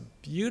was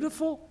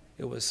beautiful,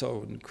 it was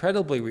so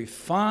incredibly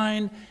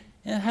refined,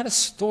 and it had a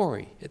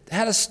story. It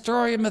had a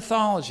story of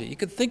mythology. You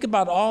could think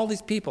about all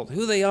these people,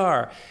 who they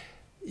are.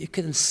 You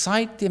could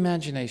incite the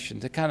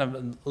imagination to kind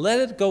of let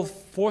it go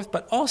forth,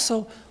 but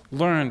also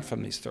learn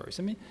from these stories.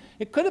 I mean,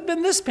 it could have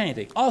been this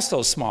painting,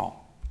 also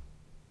small.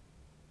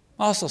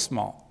 also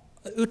small.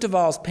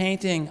 Utaval's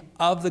painting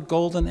of the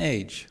Golden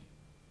Age.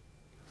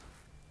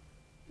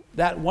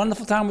 That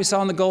wonderful time we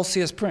saw in the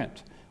Goltzius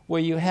print,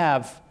 where you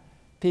have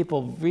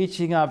people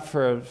reaching up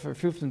for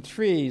fruit from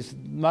trees,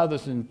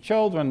 mothers and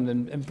children,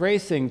 and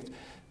embracing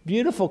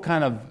beautiful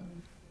kind of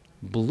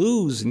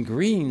blues and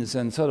greens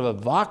and sort of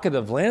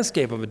evocative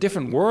landscape of a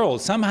different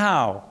world,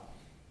 somehow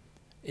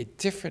a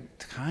different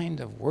kind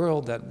of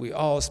world that we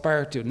all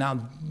aspire to.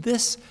 Now,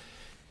 this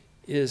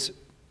is,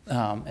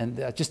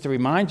 just to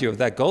remind you of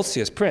that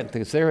Goltzius print,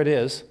 because there it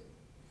is.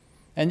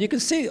 And you can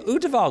see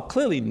Utaval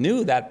clearly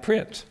knew that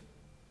print.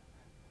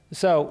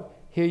 So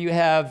here you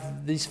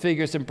have these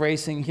figures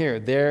embracing here.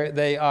 There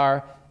they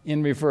are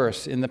in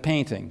reverse in the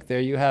painting. There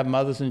you have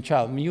mothers and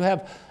child. I mean, you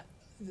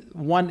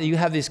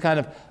have these kind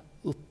of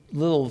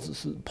little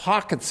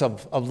pockets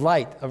of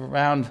light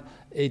around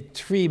a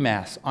tree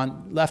mass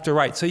on left or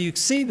right. So you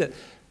see that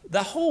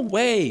the whole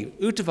way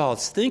Utaval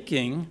is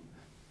thinking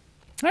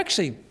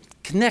actually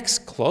connects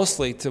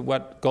closely to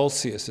what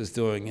Goltzius is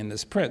doing in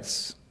this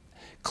prints,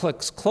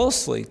 clicks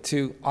closely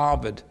to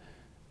Ovid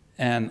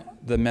and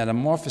the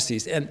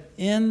Metamorphoses. And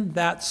in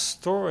that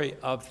story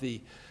of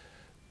the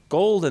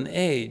Golden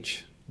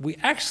Age, we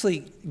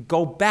actually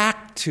go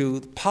back to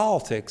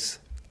politics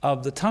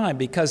of the time,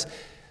 because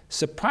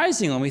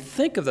surprisingly, when we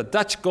think of the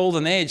Dutch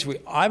Golden Age,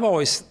 I've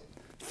always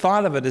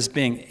thought of it as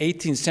being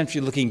 18th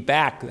century looking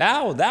back.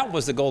 Oh, that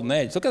was the Golden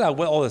Age. Look at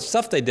all the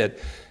stuff they did.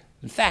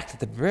 In fact, at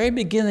the very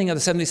beginning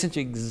of the 17th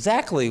century,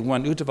 exactly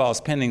when Utaval is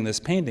penning this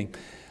painting,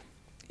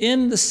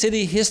 in the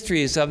city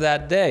histories of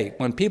that day,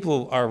 when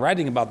people are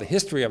writing about the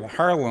history of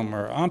Haarlem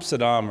or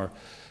Amsterdam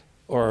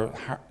or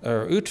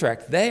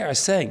Utrecht, they are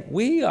saying,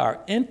 we are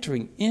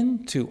entering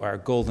into our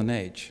Golden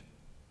Age.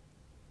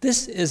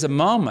 This is a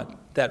moment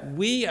that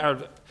we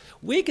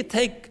could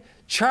take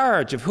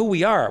charge of who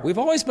we are. We've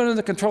always been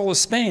under control of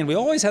Spain. We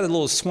always had a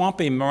little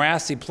swampy,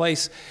 morassy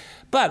place.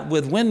 But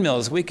with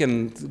windmills, we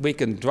can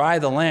dry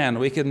the land.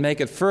 We can make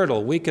it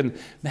fertile. We can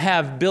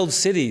build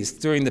cities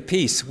during the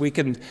peace. We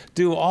can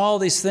do all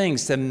these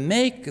things to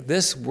make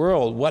this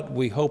world what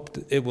we hoped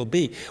it will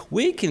be.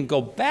 We can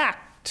go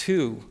back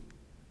to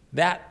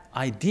that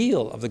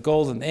ideal of the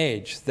Golden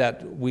Age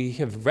that we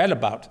have read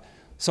about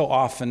so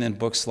often in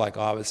books like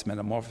Ovid's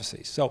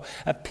Metamorphoses. So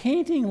a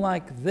painting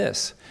like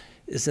this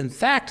is, in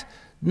fact,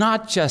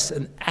 not just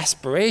an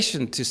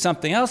aspiration to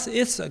something else.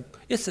 It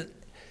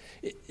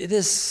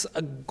is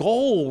a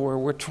goal where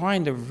we're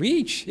trying to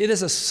reach. It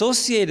is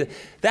associated.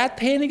 That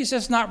painting is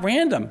just not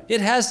random.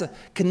 It has a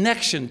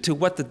connection to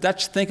what the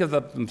Dutch think of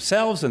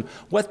themselves and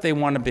what they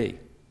want to be.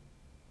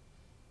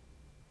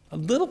 A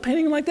little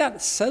painting like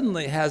that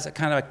suddenly has a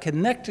kind of a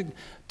connection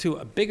to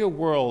a bigger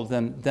world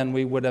than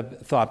we would have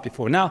thought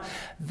before. Now,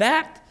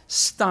 that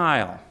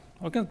style,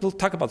 we're going to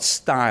talk about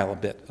style a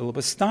little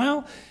bit.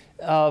 Style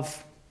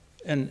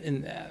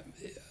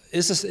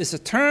is a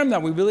term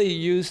that we really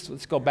use.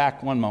 Let's go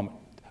back one moment.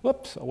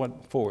 Whoops, I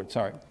went forward,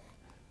 sorry.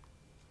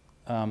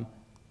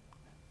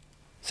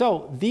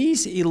 So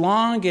these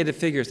elongated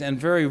figures and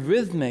very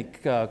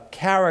rhythmic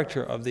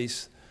character of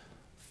these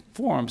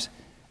forms,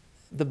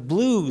 the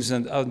blues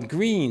and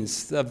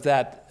greens of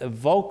that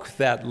evoke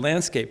that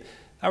landscape,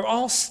 are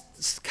all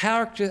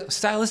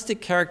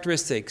stylistic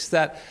characteristics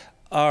that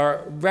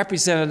are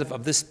representative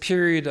of this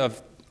period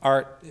of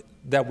art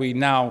that we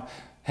now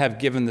have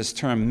given this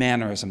term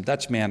mannerism,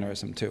 Dutch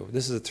mannerism too.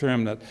 This is a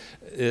term that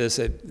is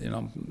a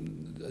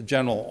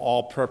general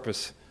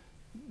all-purpose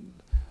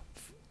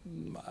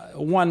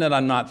one that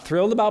I'm not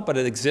thrilled about, but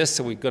it exists,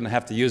 so we're going to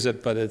have to use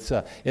it. But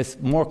it's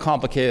more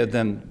complicated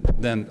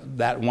than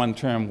that one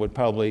term would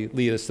probably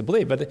lead us to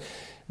believe. But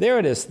there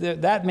it is.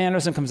 That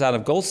mannerism comes out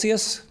of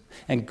Goltzius,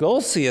 and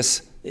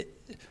Goltzius,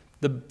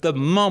 the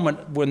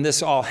moment when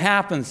this all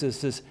happens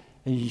is this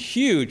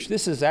huge.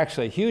 This is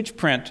actually a huge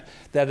print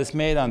that is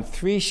made on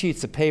 3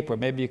 sheets of paper.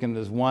 Maybe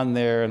there's one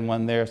there and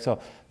one there.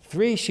 So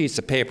 3 sheets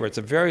of paper. It's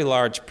a very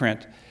large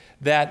print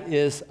that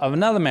is of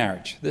another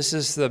marriage. This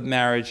is the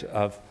marriage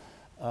of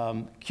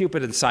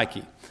Cupid and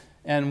Psyche.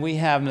 And we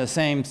have the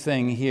same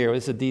thing here.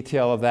 It's a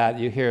detail of that.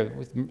 You hear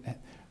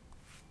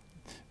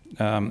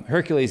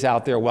Hercules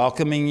out there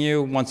welcoming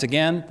you once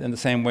again in the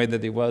same way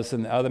that he was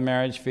in the other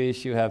marriage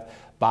feast. You have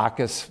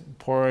Bacchus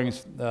pouring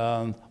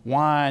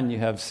wine. You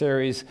have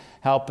Ceres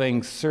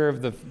helping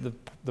serve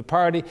the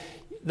party.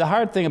 The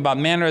hard thing about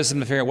mannerism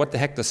is to figure out what the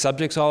heck the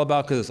subject's all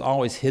about, because it's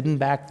always hidden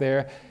back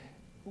there.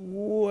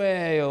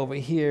 Way over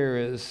here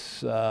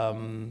is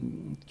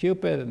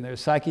Cupid, and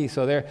there's Psyche.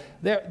 So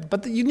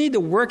but you need to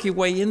work your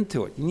way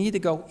into it. You need to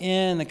go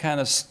in the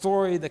kind of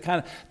story,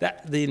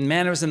 the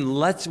mannerism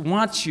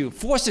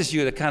forces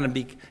you to kind of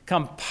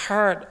become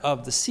part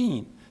of the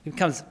scene. It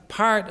becomes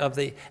part of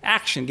the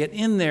action. Get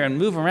in there and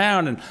move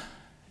around, and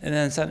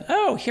then say,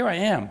 oh, here I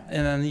am.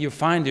 And then you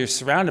find you're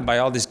surrounded by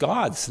all these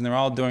gods, and they're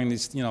all doing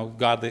these,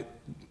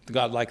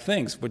 godlike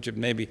things, which are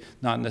maybe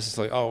not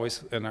necessarily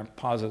always in a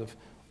positive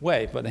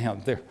way, but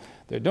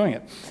they're doing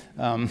it.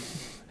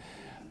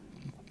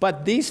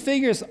 But these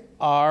figures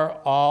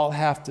all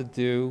have to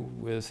do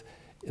with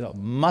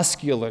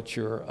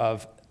musculature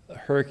of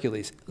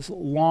Hercules,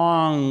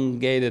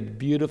 elongated,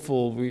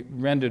 beautiful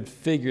rendered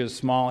figures,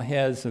 small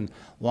heads, and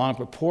long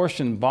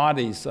proportioned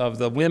bodies of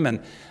the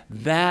women.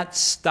 That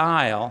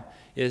style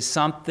is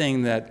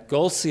something that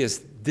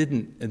Goltzius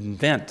didn't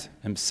invent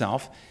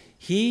himself.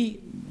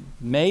 He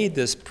made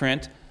this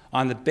print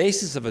on the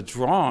basis of a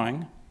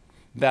drawing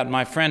that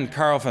my friend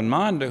Carl von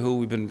Mander, who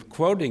we've been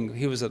quoting,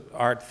 he was an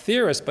art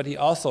theorist, but he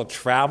also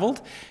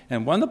traveled.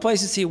 And one of the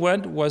places he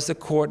went was the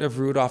court of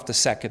Rudolf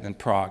II in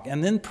Prague.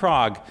 And in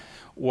Prague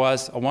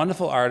was a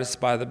wonderful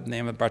artist by the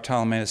name of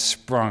Bartholomeus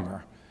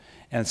Spranger.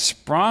 And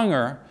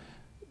Spranger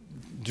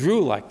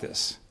drew like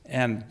this.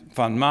 And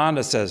von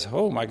Mander says,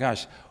 oh my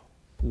gosh,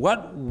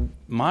 what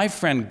my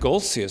friend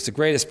Goltzius, the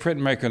greatest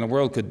printmaker in the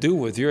world, could do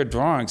with your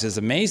drawings is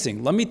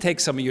amazing. Let me take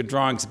some of your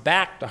drawings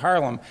back to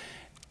Haarlem.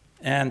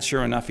 And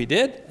sure enough, he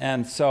did.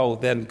 And so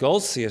then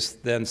Goltzius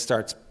then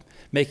starts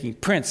making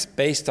prints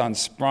based on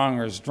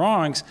Spranger's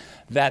drawings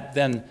that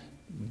then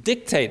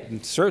dictate, in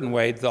a certain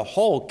way, the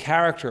whole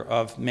character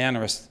of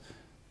Mannerist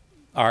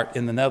art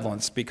in the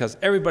Netherlands, because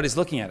everybody's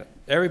looking at it.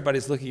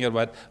 Everybody's looking at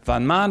what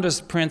von Mander's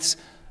prints,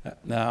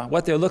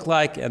 what they look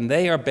like, and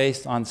they are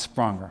based on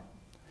Spranger.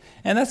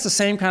 And that's the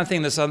same kind of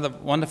thing, this other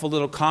wonderful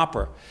little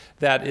copper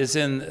that is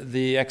in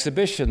the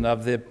exhibition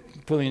of the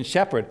Apulian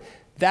Shepherd.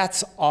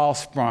 That's all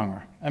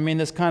Spranger. I mean,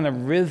 this kind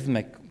of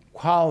rhythmic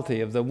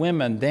quality of the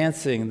women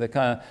dancing, the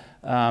kind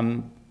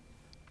of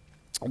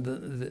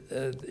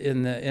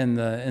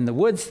in the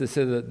woods,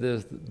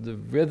 the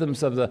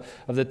rhythms of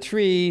the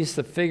trees,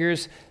 the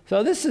figures.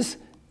 So this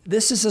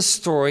is a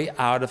story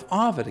out of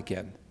Ovid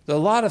again. There are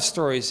a lot of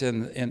stories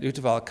in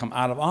Uterwald come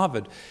out of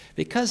Ovid,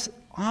 because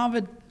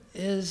Ovid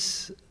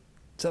is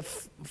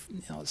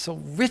so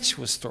rich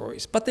with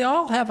stories, but they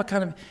all have a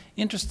kind of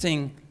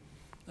interesting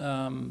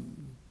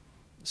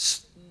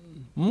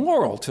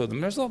moral to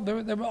them.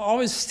 They're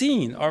always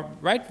seen, or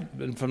right?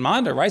 Von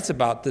Mander writes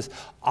about this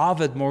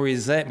Ovid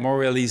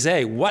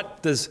moralisé.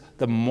 What does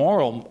the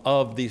moral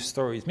of these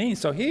stories mean?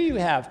 So here you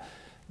have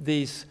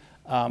these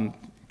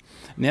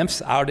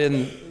nymphs out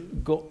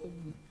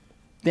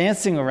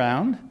dancing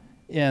around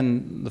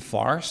in the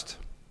forest,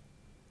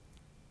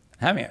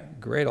 having a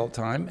great old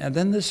time, and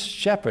then this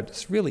shepherd,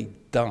 this really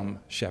dumb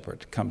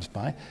shepherd, comes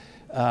by.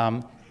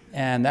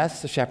 And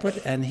that's the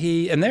shepherd, and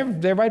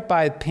they're right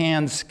by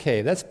Pan's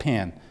cave. That's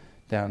Pan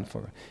down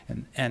for,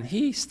 and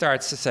he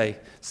starts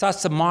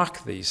to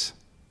mock these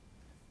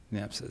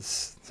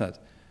nymphs.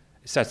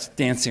 He starts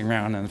dancing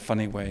around in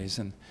funny ways,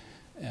 and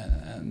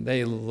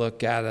they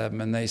look at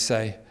him and they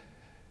say,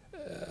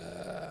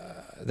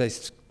 they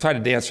try to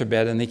dance for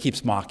bed, and he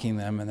keeps mocking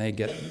them, and they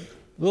get a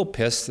little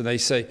pissed, and they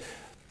say,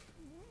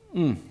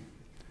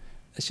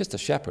 it's just a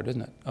shepherd,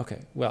 isn't it?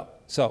 Okay, well,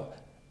 so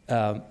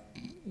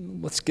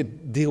let's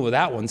deal with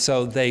that one.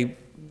 So they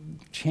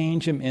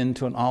change him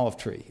into an olive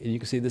tree. And you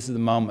can see this is the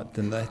moment.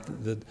 Then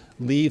the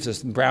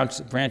leaves,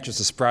 branches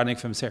are sprouting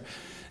from his hair.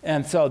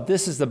 And so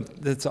this is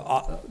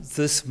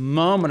this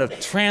moment of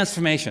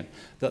transformation.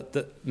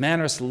 The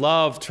Mannerists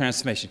love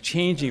transformation,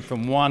 changing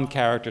from one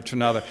character to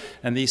another,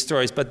 and these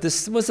stories. But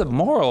this was the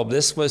moral of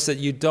this, was that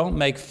you don't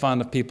make fun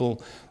of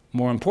people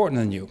more important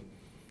than you,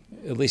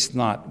 at least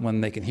not when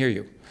they can hear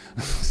you.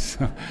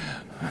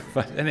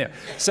 But anyway,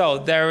 so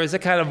there is a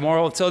kind of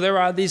moral. So there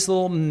are these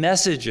little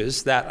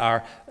messages that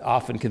are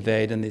often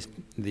conveyed in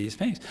these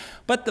paintings.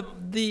 But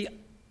the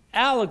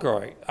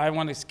allegory, I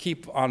want to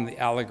keep on the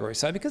allegory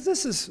side, because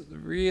this is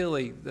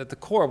really at the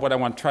core of what I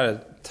want to try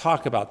to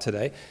talk about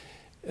today,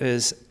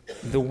 is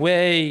the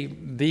way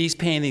these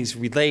paintings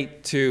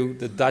relate to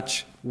the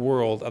Dutch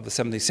world of the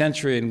 17th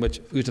century in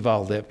which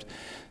Uterwald lived.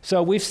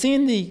 So we've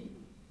seen the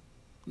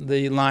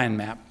line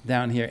map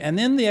down here. And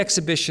in the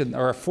exhibition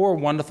are 4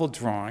 wonderful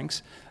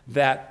drawings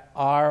that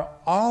are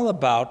all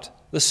about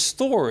the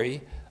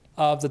story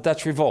of the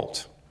Dutch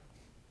Revolt.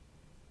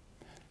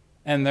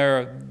 And there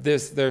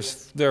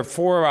are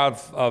 4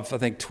 out of I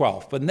think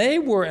 12. But they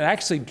were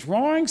actually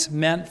drawings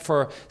meant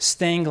for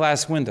stained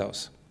glass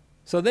windows.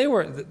 So they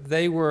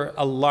were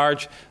a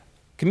large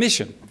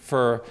commission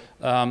for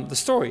the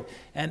story.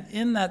 And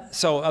in that,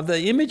 so of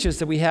the images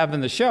that we have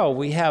in the show,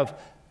 we have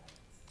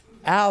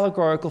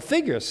allegorical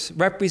figures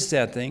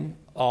representing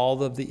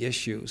all of the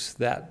issues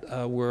that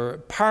were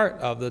part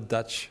of the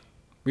Dutch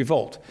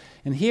Revolt.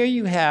 And here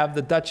you have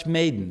the Dutch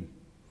maiden.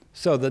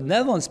 So the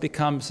Netherlands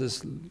becomes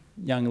this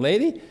young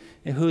lady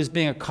who's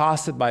being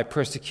accosted by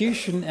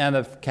persecution and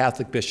a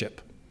Catholic bishop.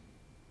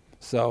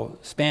 So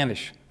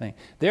Spanish thing.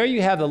 There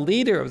you have the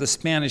leader of the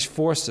Spanish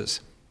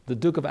forces, the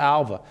Duke of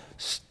Alva,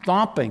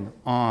 stomping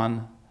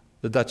on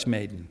the Dutch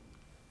maiden.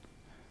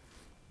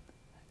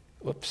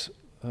 Whoops.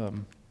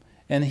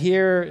 And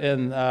here,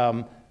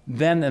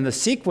 then in the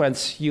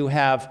sequence, you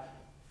have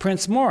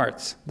Prince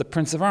Moritz, the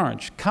Prince of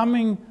Orange,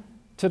 coming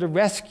to the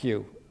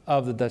rescue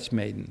of the Dutch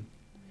maiden.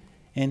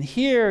 And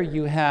here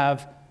you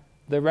have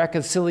the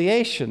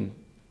reconciliation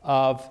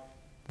of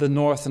the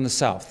North and the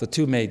South, the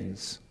 2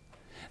 maidens.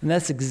 And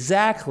that's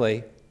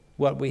exactly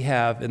what we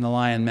have in the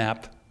lion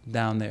map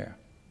down there.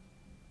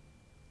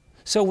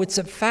 So it's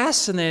a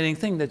fascinating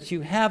thing that you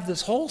have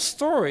this whole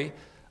story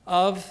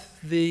of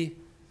the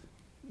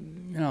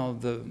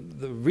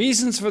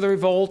reasons for the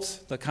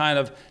revolt, the kind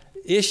of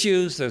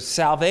issues, the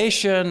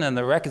salvation and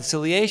the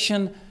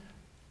reconciliation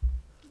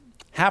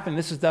happened.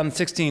 This was done in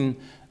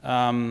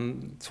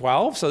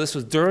 1612, so this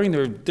was during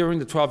the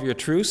 12-year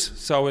truce,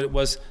 so it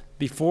was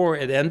before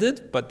it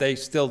ended, but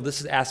this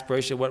is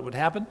aspiration of what would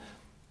happen,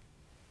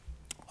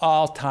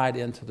 all tied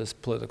into this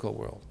political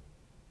world.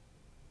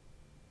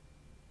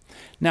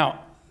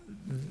 Now,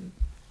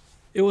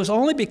 it was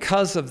only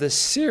because of this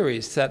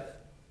series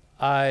that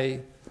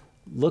I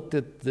looked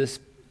at this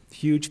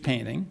huge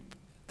painting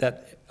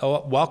that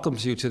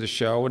welcomes you to the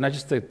show, and I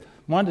just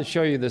wanted to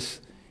show you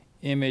this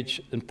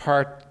image in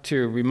part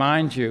to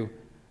remind you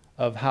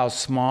of how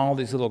small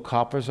these little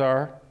coppers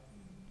are,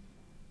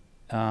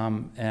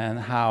 and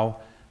how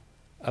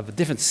of a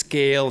different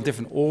scale,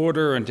 different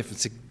order, and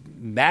different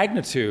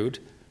magnitude.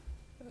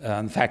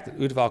 The fact that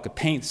Uterwaal could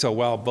paint so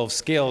well both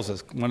scales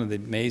is one of the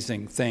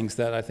amazing things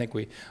that I think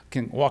we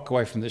can walk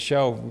away from the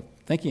show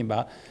thinking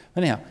about.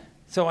 Anyhow,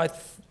 so I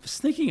was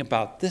thinking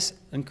about this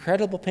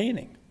incredible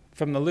painting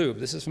from the Louvre.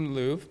 This is from the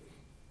Louvre.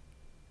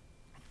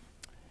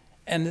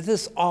 And this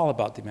is all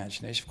about the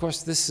imagination. Of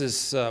course, this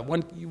is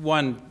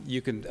one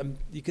you can,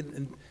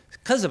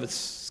 because of its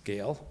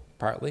scale,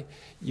 partly,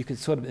 you can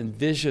sort of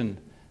envision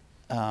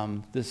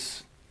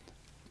this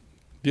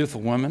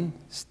beautiful woman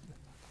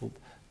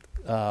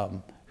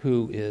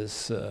who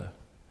is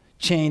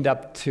chained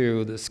up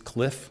to this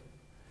cliff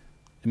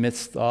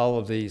amidst all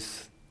of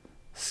these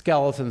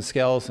skeleton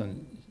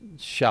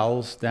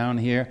shells down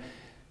here,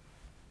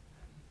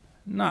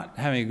 not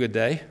having a good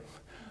day.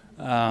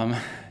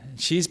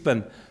 She's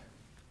been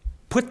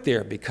put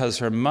there because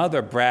her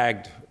mother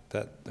bragged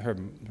that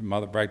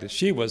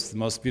she was the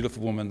most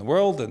beautiful woman in the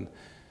world, and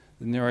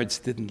the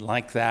Nereids didn't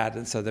like that,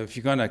 and so that if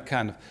you're going to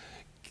kind of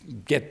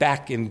get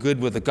back in good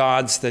with the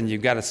gods, then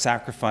you've got to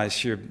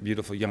sacrifice your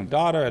beautiful young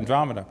daughter,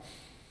 Andromeda.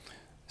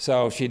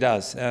 So she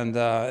does. And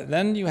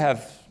then you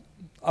have,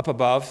 up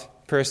above,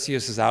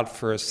 Perseus is out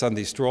for a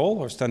Sunday stroll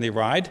or Sunday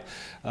ride,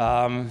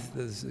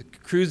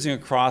 cruising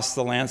across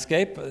the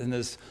landscape in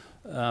his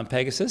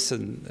Pegasus,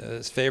 and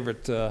his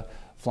favorite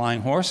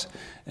flying horse,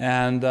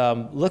 and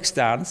looks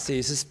down and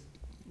sees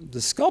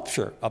the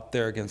sculpture up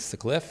there against the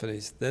cliff,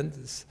 and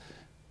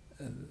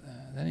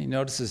then he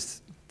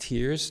notices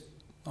tears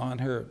on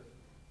her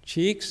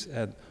cheeks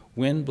and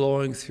wind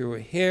blowing through her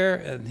hair,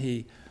 and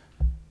he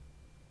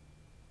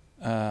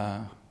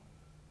says,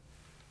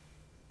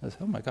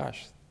 "Oh my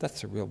gosh,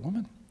 that's a real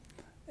woman."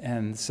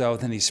 And so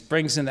then he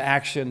springs into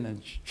action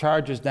and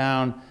charges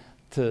down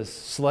to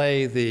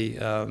slay the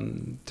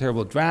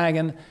terrible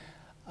dragon,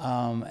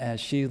 as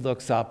she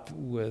looks up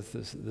with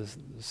this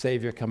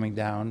savior coming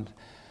down.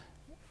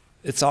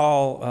 It's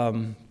all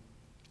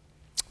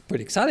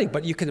pretty exciting,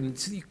 but you can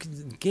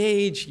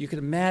engage, you can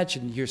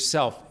imagine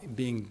yourself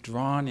being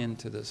drawn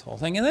into this whole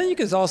thing. And then you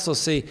can also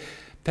see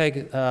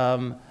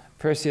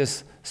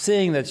Perseus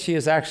seeing that she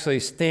is actually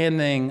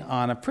standing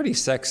on a pretty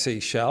sexy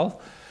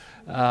shell.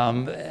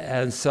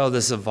 And so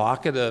this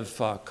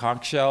evocative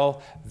conch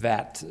shell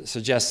that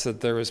suggests that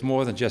there is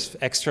more than just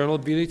external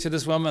beauty to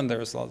this woman.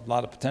 There's a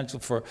lot of potential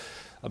for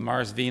a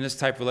Mars-Venus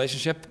type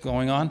relationship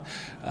going on.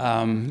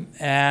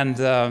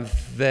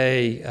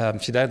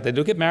 They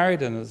do get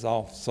married, and it's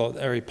also a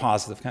very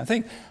positive kind of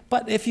thing.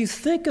 But if you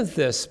think of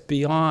this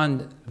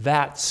beyond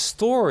that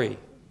story,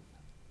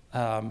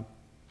 out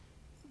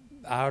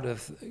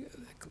of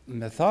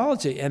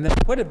mythology, and then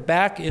put it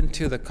back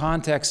into the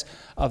context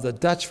of the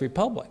Dutch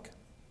Republic,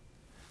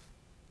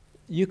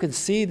 you can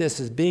see this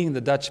as being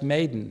the Dutch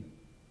maiden,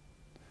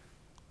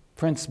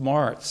 Prince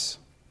Maurits,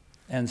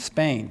 and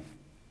Spain.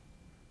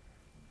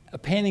 A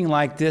painting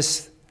like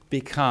this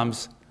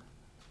becomes,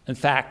 in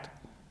fact,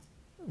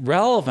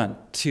 relevant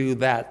to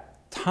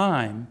that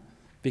time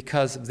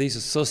because of these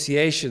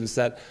associations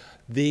that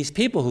these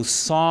people who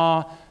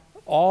saw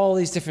all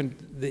these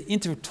the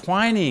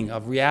intertwining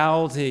of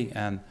reality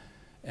and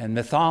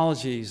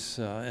mythologies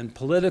and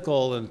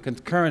political and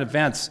concurrent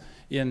events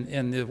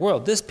in the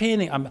world. This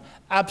painting, I'm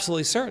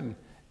absolutely certain,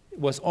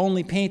 was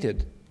only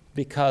painted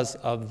because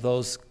of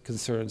those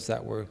concerns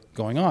that were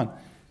going on.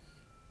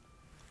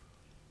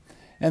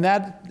 And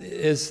that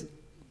is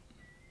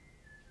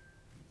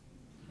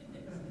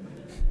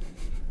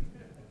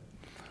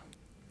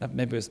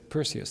maybe it was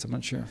Perseus, I'm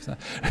not sure.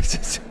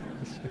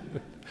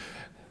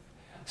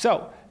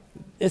 So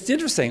it's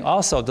interesting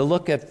also to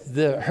look at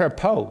her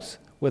pose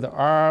with her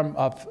arm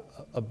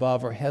up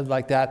above her head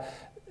like that,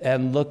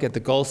 and look at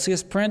the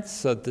Goltzius print,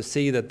 so to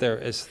see that there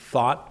is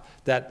thought,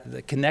 that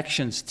the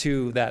connections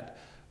to that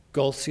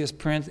Goltzius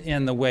print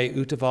in the way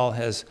Uterwaal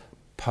has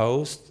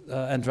posed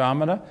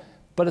Andromeda.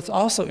 But it's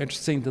also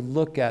interesting to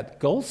look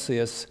at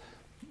Goltzius'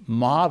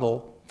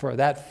 model for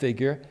that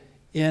figure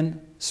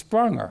in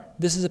Spranger.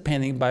 This is a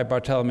painting by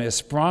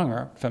Bartholomeus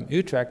Spranger from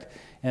Utrecht,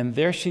 and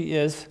there she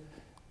is,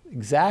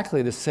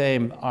 exactly the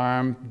same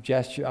arm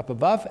gesture up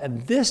above,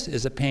 and this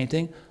is a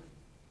painting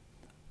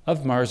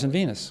of Mars and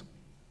Venus.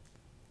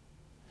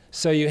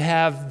 So you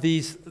have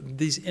these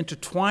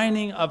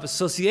intertwining of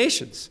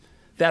associations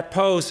that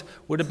pose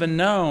would have been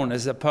known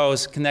as a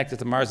pose connected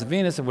to Mars and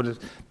Venus. It would have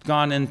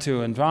gone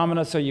into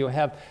Andromeda. So you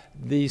have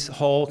these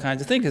whole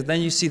kinds of things. And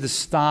then you see the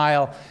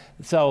style.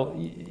 So,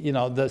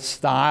 the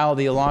style,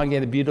 the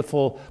elongated,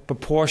 beautiful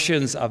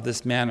proportions of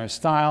this manner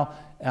style,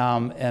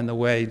 and the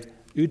way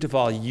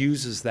Utval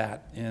uses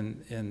that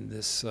in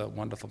this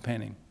wonderful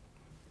painting.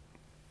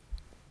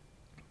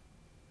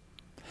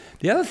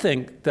 The other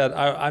thing that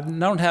I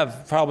don't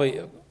have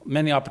probably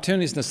many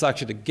opportunities in this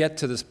lecture to get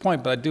to this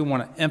point, but I do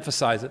want to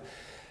emphasize it,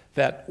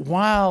 that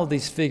while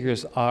these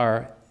figures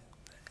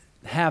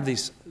have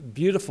these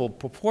beautiful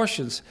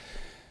proportions,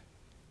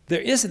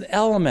 there is an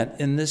element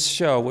in this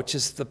show which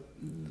is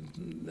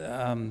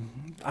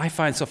I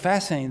find so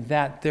fascinating,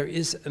 that there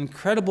is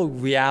incredible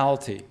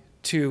reality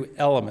to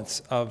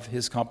elements of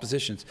his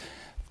compositions.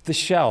 The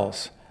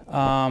shells,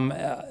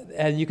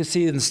 and you can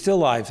see in the still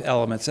life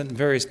elements in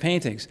various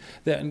paintings,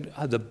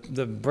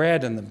 the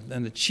bread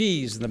and the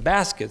cheese and the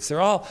baskets,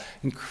 they're all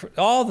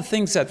the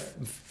things that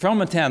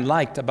Fromentin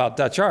liked about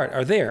Dutch art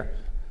are there.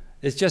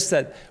 It's just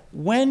that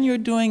when you're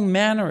doing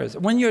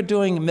mannerism, when you're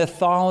doing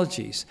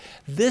mythologies,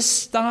 this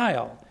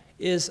style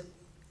is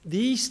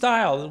the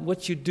style in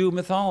which you do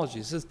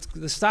mythologies. It's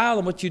the style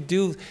in which you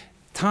do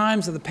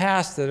times of the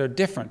past that are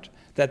different,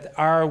 that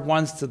are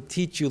ones to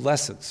teach you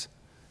lessons.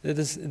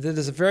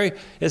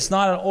 It's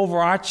not an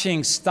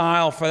overarching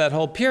style for that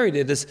whole period.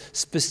 It is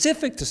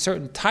specific to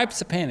certain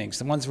types of paintings,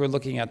 the ones we're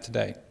looking at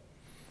today,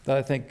 that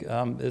I think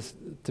is,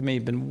 to me,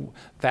 been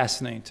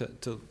fascinating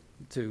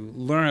to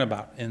learn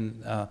about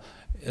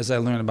as I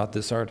learn about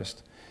this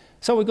artist.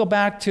 So we go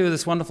back to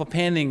this wonderful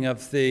painting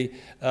of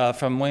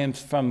from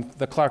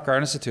the Clark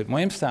Art Institute in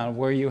Williamstown,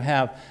 where you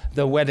have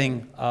the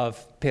wedding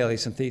of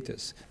Peleus and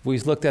Thetis.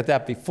 We've looked at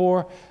that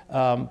before,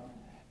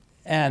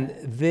 and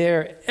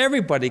there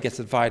everybody gets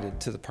invited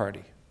to the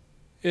party.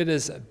 It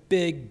is a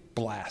big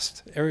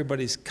blast.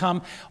 Everybody's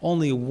come.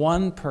 Only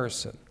one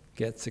person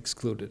gets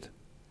excluded,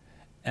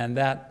 and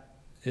that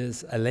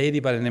is a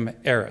lady by the name of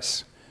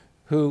Eris,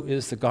 who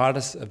is the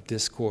goddess of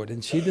discord,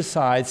 and she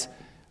decides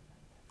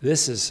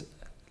this is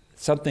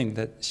something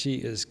that she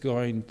is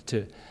going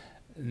to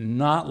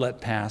not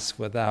let pass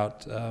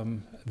without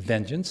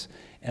vengeance.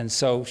 And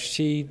so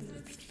she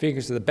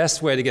figures that the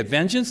best way to get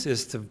vengeance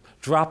is to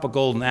drop a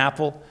golden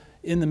apple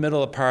in the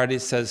middle of the party.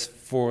 It says,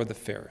 "For the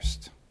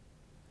fairest."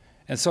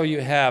 And so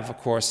you have, of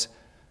course,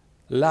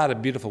 a lot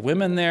of beautiful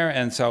women there,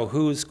 and so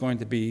who's going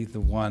to be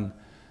the one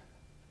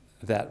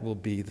that will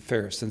be the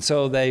fairest? And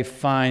so they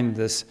find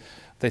this,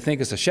 they think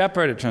it's a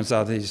shepherd. It turns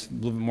out he's a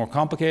little bit more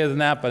complicated than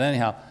that, but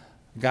anyhow,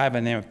 a guy by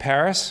the name of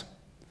Paris.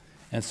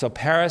 And so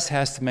Paris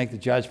has to make the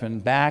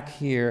judgment. Back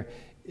here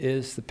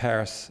is the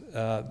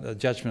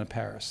judgment of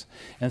Paris.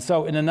 And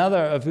so in another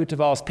of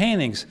Utval's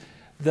paintings,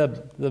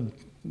 the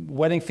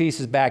wedding feast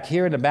is back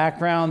here in the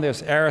background.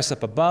 There's Eris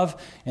up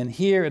above. And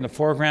here in the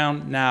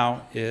foreground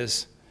now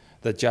is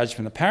the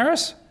judgment of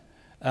Paris.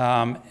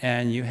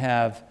 And you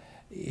have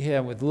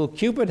here with little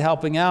Cupid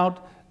helping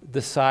out,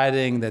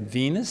 deciding that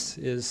Venus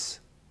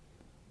is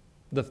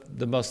the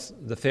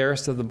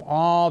fairest of them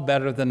all,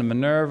 better than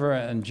Minerva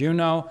and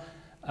Juno.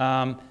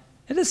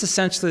 It is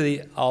essentially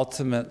the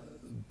ultimate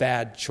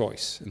bad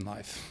choice in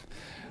life,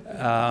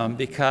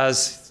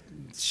 because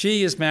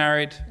she is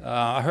married.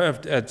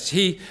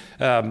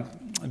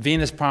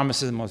 Venus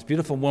promises the most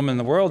beautiful woman in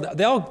the world.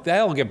 They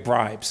all get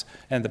bribes,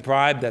 and the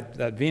bribe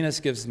that Venus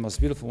gives the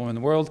most beautiful woman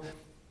in the world,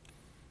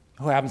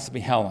 who happens to be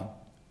Helen,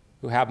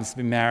 who happens to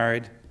be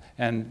married,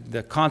 and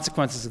the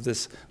consequences of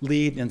this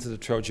lead into the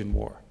Trojan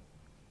War.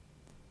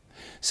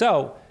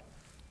 So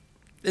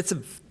it's a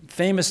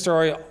famous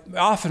story,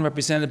 often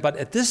represented, but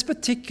at this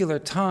particular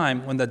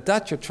time, when the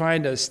Dutch are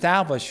trying to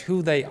establish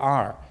who they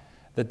are,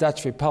 the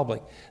Dutch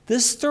Republic,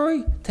 this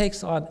story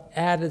takes on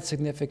added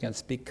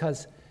significance,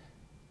 because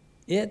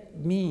it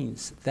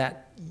means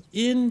that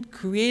in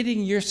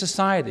creating your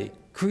society,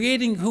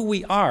 creating who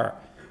we are,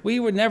 we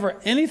were never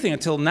anything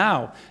until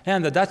now.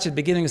 And the Dutch at the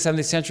beginning of the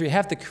 17th century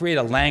have to create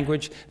a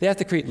language, they have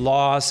to create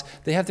laws,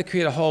 they have to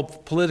create a whole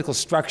political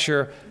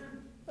structure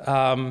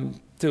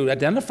to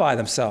identify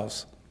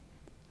themselves.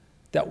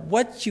 That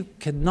what you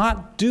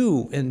cannot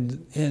do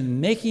in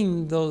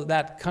making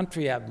that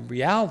country a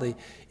reality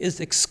is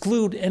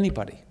exclude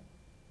anybody.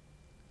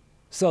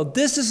 So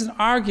this is an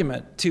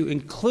argument to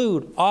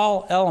include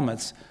all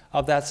elements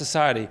of that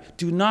society.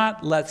 Do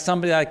not let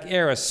somebody like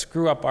Eris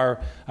screw up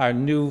our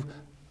new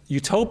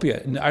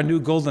utopia, our new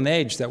golden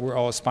age that we're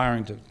all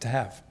aspiring to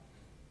have.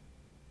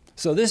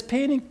 So this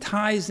painting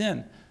ties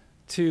in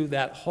to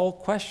that whole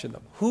question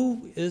of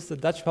who is the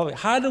Dutch Republic?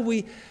 How do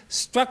we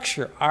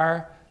structure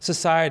our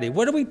society?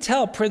 What do we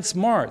tell Prince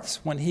Maurits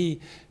when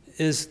he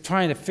is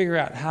trying to figure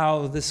out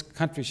how this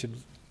country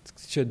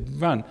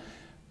should run?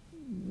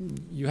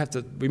 You have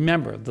to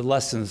remember the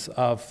lessons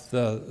of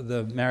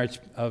the marriage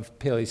of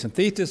Peleus and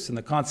Thetis and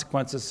the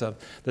consequences of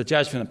the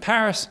judgment of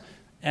Paris,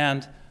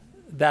 and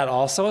that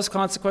also has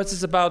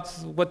consequences about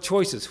what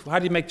choices. How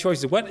do you make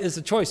choices? What is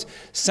the choice?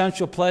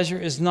 Sensual pleasure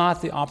is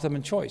not the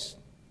optimum choice.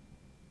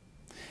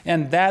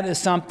 And that is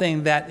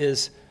something that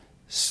is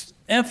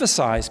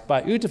emphasized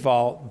by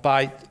Utval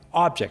by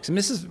objects. And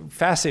this is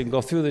fascinating to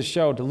go through this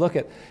show to look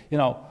at,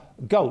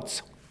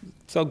 goats.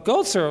 So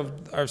goats are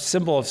a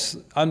symbol of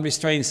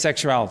unrestrained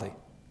sexuality.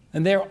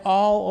 And they're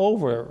all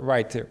over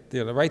right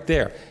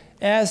there,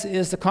 as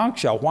is the conch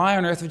shell. Why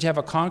on earth would you have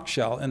a conch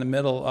shell in the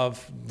middle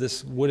of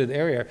this wooded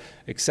area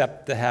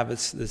except to have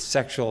its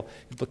sexual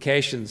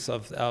implications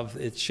of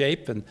its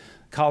shape and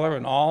color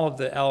and all of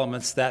the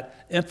elements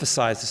that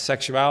emphasize the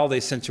sexuality,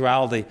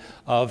 sensuality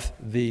of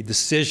the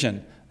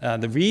decision,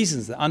 the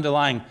reasons, the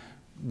underlying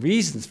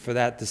reasons for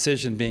that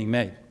decision being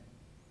made.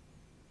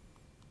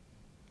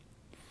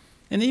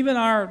 And even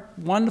our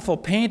wonderful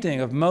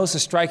painting of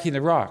Moses striking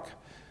the rock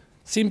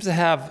seems to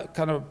have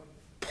kind of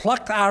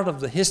plucked out of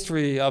the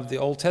history of the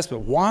Old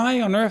Testament.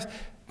 Why on earth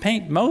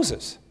paint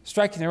Moses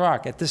striking the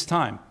rock at this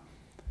time?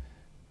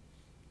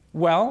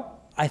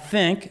 Well, I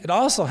think it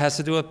also has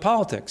to do with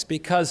politics,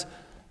 because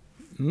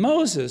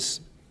Moses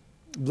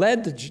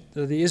led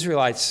the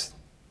Israelites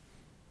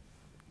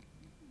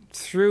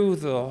through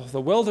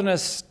the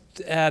wilderness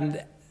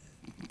and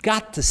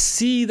got to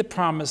see the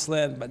promised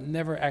land, but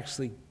never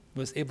actually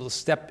was able to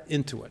step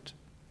into it.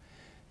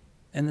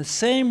 In the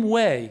same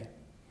way,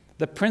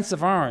 the Prince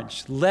of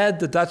Orange led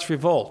the Dutch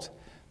revolt,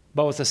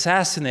 but was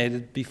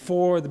assassinated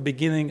before the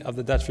beginning of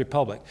the Dutch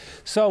Republic.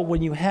 So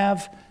when you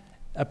have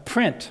a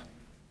print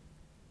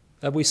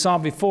that we saw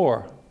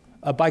before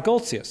by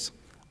Goltzius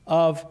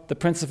of the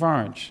Prince of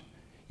Orange,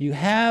 you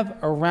have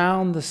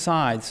around the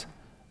sides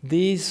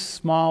these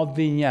small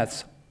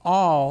vignettes,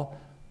 all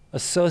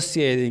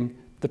associating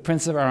the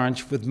Prince of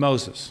Orange with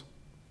Moses.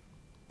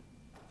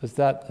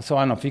 So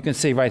I don't know if you can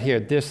see right here.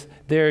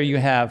 There you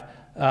have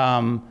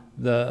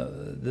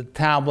the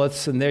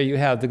tablets, and there you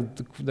have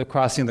the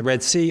crossing of the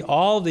Red Sea.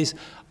 All of these,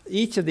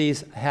 each of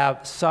these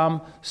have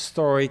some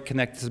story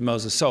connected to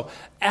Moses. So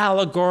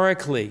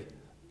allegorically,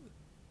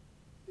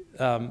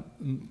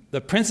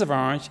 the Prince of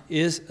Orange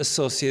is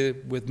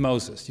associated with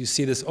Moses. You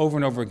see this over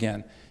and over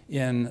again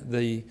in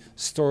the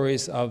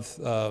stories of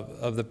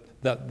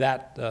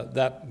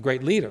that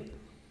great leader.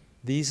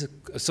 These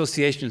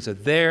associations are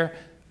there.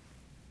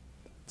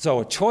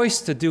 So a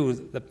choice to do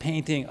the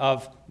painting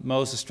of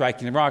Moses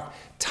striking the rock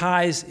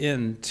ties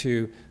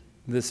into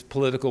this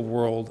political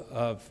world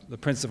of the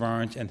Prince of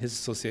Orange and his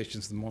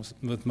associations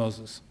with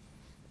Moses.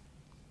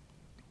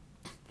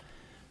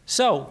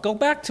 So go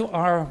back to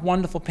our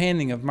wonderful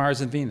painting of Mars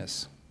and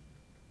Venus.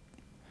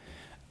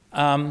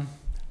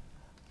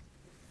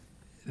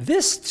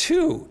 This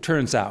too,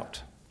 turns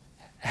out,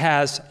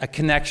 has a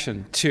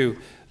connection to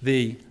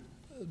the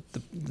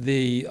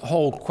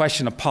whole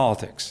question of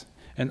politics.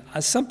 And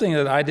something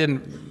that I've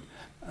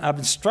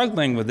been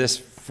struggling with this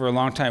for a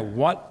long time.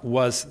 What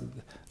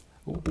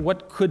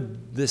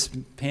could this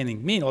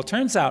painting mean? Well, it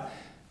turns out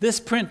this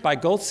print by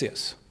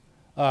Goltzius,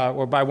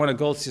 or by one of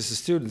Goltzius'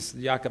 students,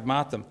 Jakob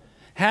Matham,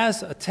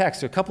 has a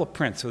text, or a couple of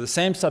prints with the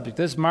same subject.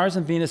 This is Mars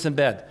and Venus in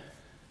bed.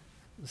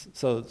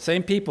 So the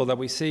same people that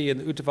we see in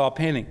the Utval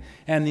painting.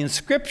 And the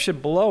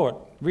inscription below it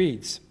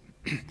reads,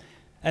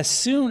 "As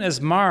soon as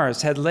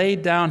Mars had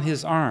laid down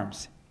his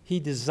arms, he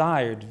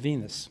desired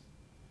Venus.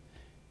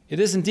 It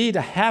is indeed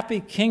a happy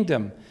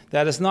kingdom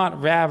that is not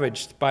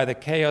ravaged by the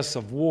chaos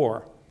of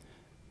war.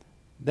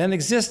 Then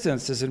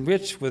existence is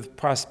enriched with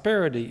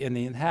prosperity, and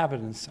the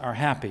inhabitants are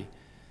happy."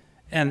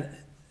 And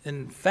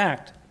in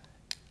fact,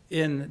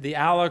 in the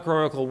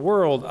allegorical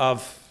world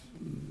of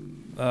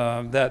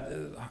that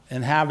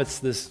inhabits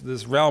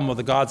this realm of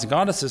the gods and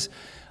goddesses,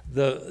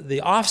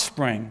 the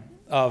offspring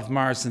of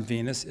Mars and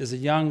Venus is a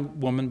young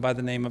woman by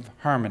the name of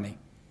Harmony.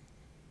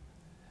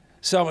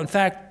 So, in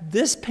fact,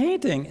 this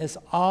painting is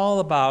all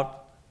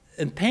about,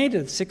 and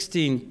painted in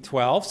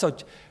 1612, so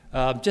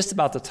just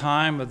about the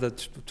time of the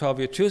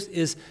 12-year truce,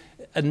 is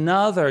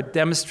another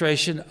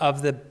demonstration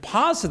of the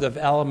positive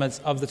elements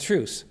of the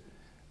truce.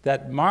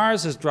 That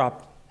Mars has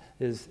dropped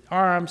his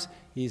arms,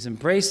 he's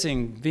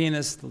embracing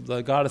Venus,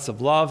 the goddess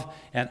of love,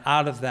 and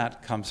out of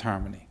that comes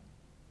harmony.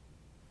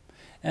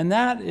 And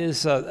that is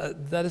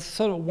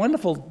sort of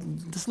wonderful,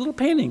 this little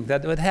painting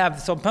that would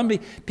have, so probably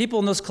people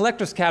in those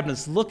collector's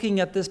cabinets looking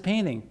at this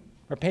painting,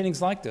 or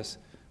paintings like this,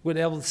 would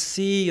be able to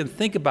see and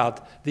think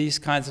about these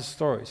kinds of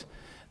stories.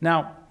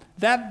 Now,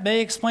 that may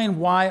explain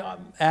why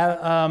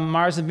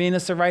Mars and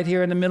Venus are right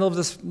here in the middle of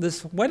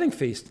this wedding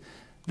feast.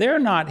 They're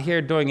not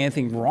here doing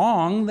anything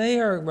wrong, they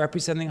are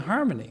representing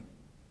harmony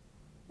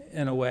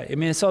in a way. I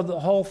mean, so the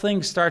whole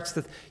thing starts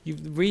to, you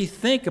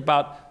rethink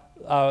about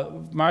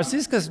Mars and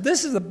Venus, because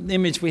this is the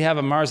image we have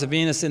of Mars and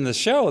Venus in the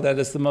show that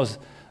is the most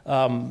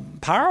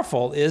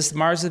powerful, is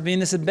Mars and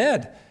Venus in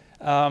bed.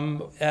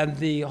 And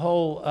the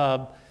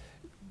whole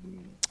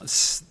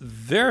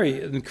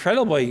very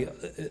incredibly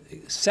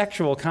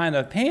sexual kind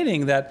of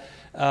painting that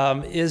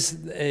is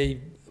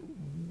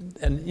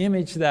an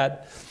image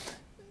that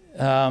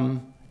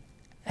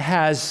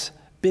has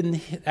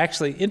been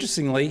actually,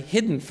 interestingly,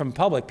 hidden from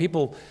public.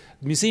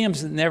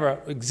 Museums never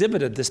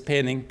exhibited this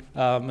painting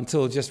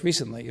until just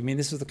recently. I mean,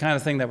 this was the kind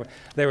of thing that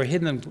they were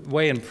hidden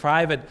away in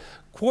private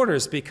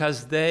quarters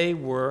because they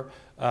were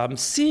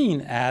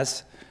seen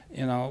as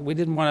We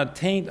didn't want to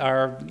taint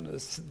our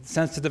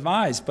sensitive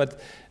eyes, but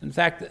in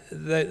fact,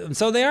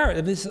 so they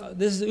are. This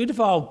is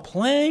Utvaldt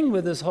playing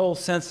with this whole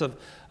sense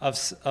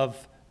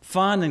of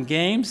fun and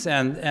games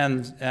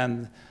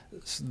and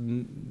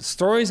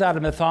stories out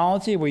of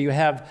mythology, where you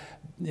have,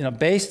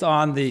 based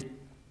on the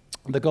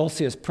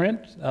Goltzius print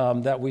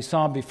that we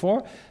saw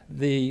before,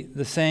 the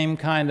same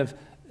kind of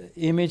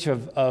image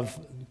of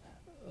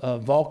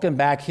Vulcan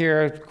back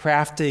here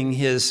crafting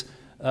his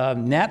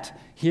net.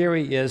 Here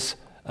he is.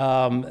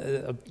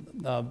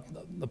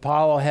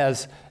 Apollo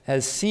has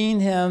seen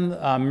him.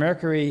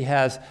 Mercury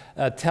has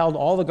told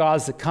all the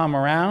gods to come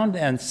around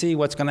and see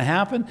what's going to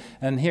happen.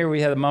 And here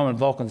we had a moment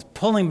Vulcan's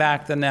pulling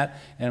back the net,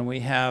 and we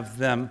have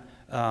them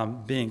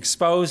being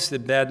exposed to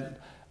bed.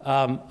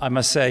 I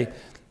must say,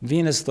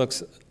 Venus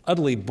looks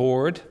utterly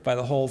bored by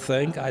the whole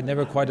thing. I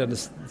never quite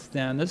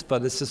understand this,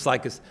 but it's just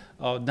like,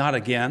 not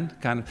again,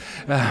 kind of,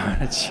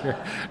 not sure.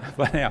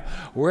 But anyhow,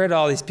 where'd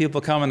all these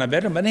people come in the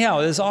bedroom? But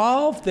anyhow, it's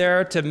all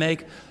there to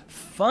make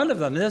fun of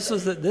them. This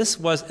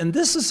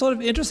is sort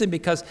of interesting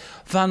because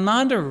Van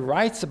Mander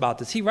writes about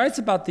this. He writes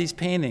about these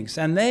paintings,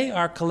 and they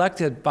are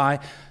collected by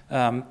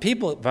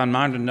people Van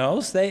Mander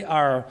knows. They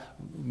are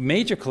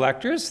major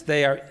collectors.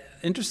 They are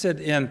interested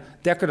in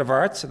decorative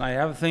arts, and I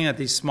have a feeling that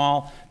these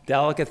small,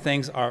 delicate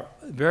things are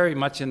very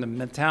much in the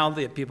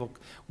mentality of people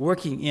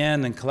working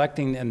in and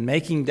collecting and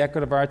making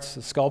decorative arts,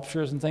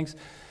 sculptures and things.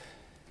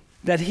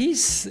 That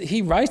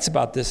he writes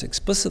about this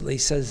explicitly. He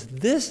says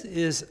this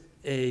is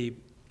a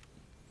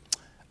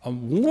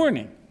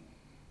warning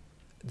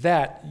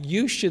that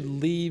you should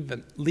lead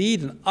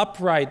an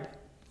upright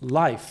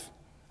life,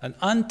 an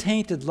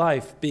untainted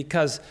life,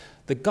 because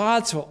the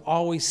gods will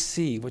always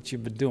see what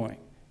you've been doing,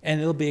 and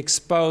it'll be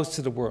exposed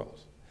to the world.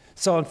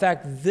 So in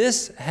fact,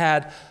 this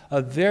had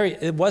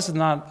it was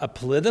not a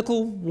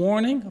political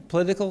warning, a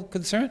political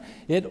concern,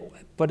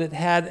 but it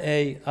had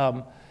a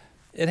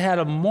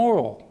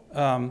moral,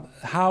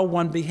 how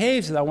one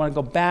behaves. And I want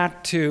to go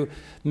back to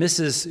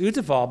Mrs.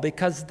 Utvaldt,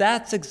 because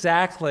that's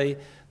exactly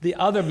the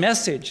other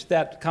message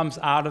that comes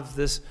out of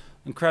this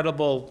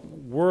incredible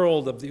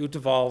world of the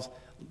Utvaldts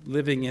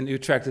living in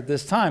Utrecht at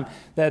this time,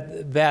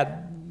 that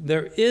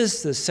there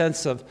is the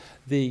sense of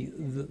the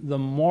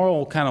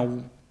moral kind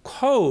of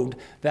code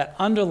that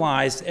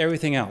underlies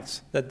everything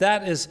else.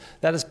 That is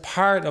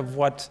part of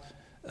what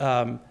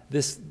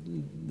this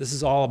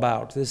is all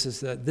about. This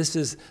is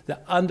the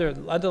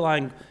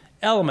underlying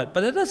element.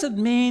 But it doesn't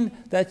mean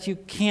that you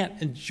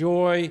can't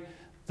enjoy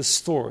the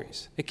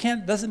stories.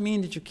 Doesn't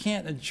mean that you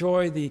can't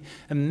enjoy the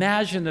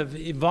imaginative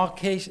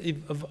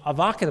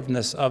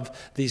evocativeness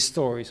of these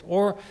stories,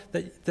 or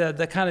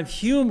the kind of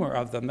humor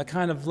of them, the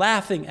kind of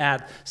laughing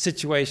at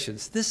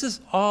situations. This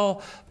is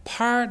all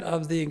part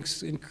of the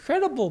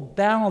incredible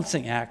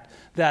balancing act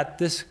that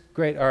this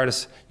great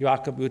artist,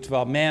 Joachim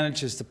Utvaldt,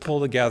 manages to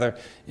pull together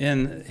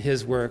in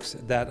his works,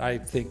 that I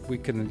think we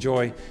can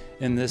enjoy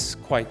in this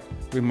quite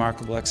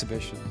remarkable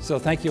exhibition. So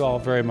thank you all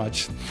very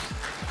much.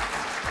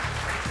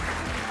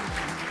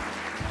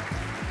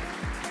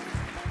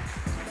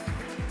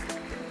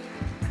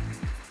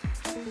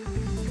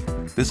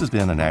 This has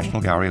been a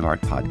National Gallery of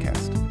Art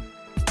podcast.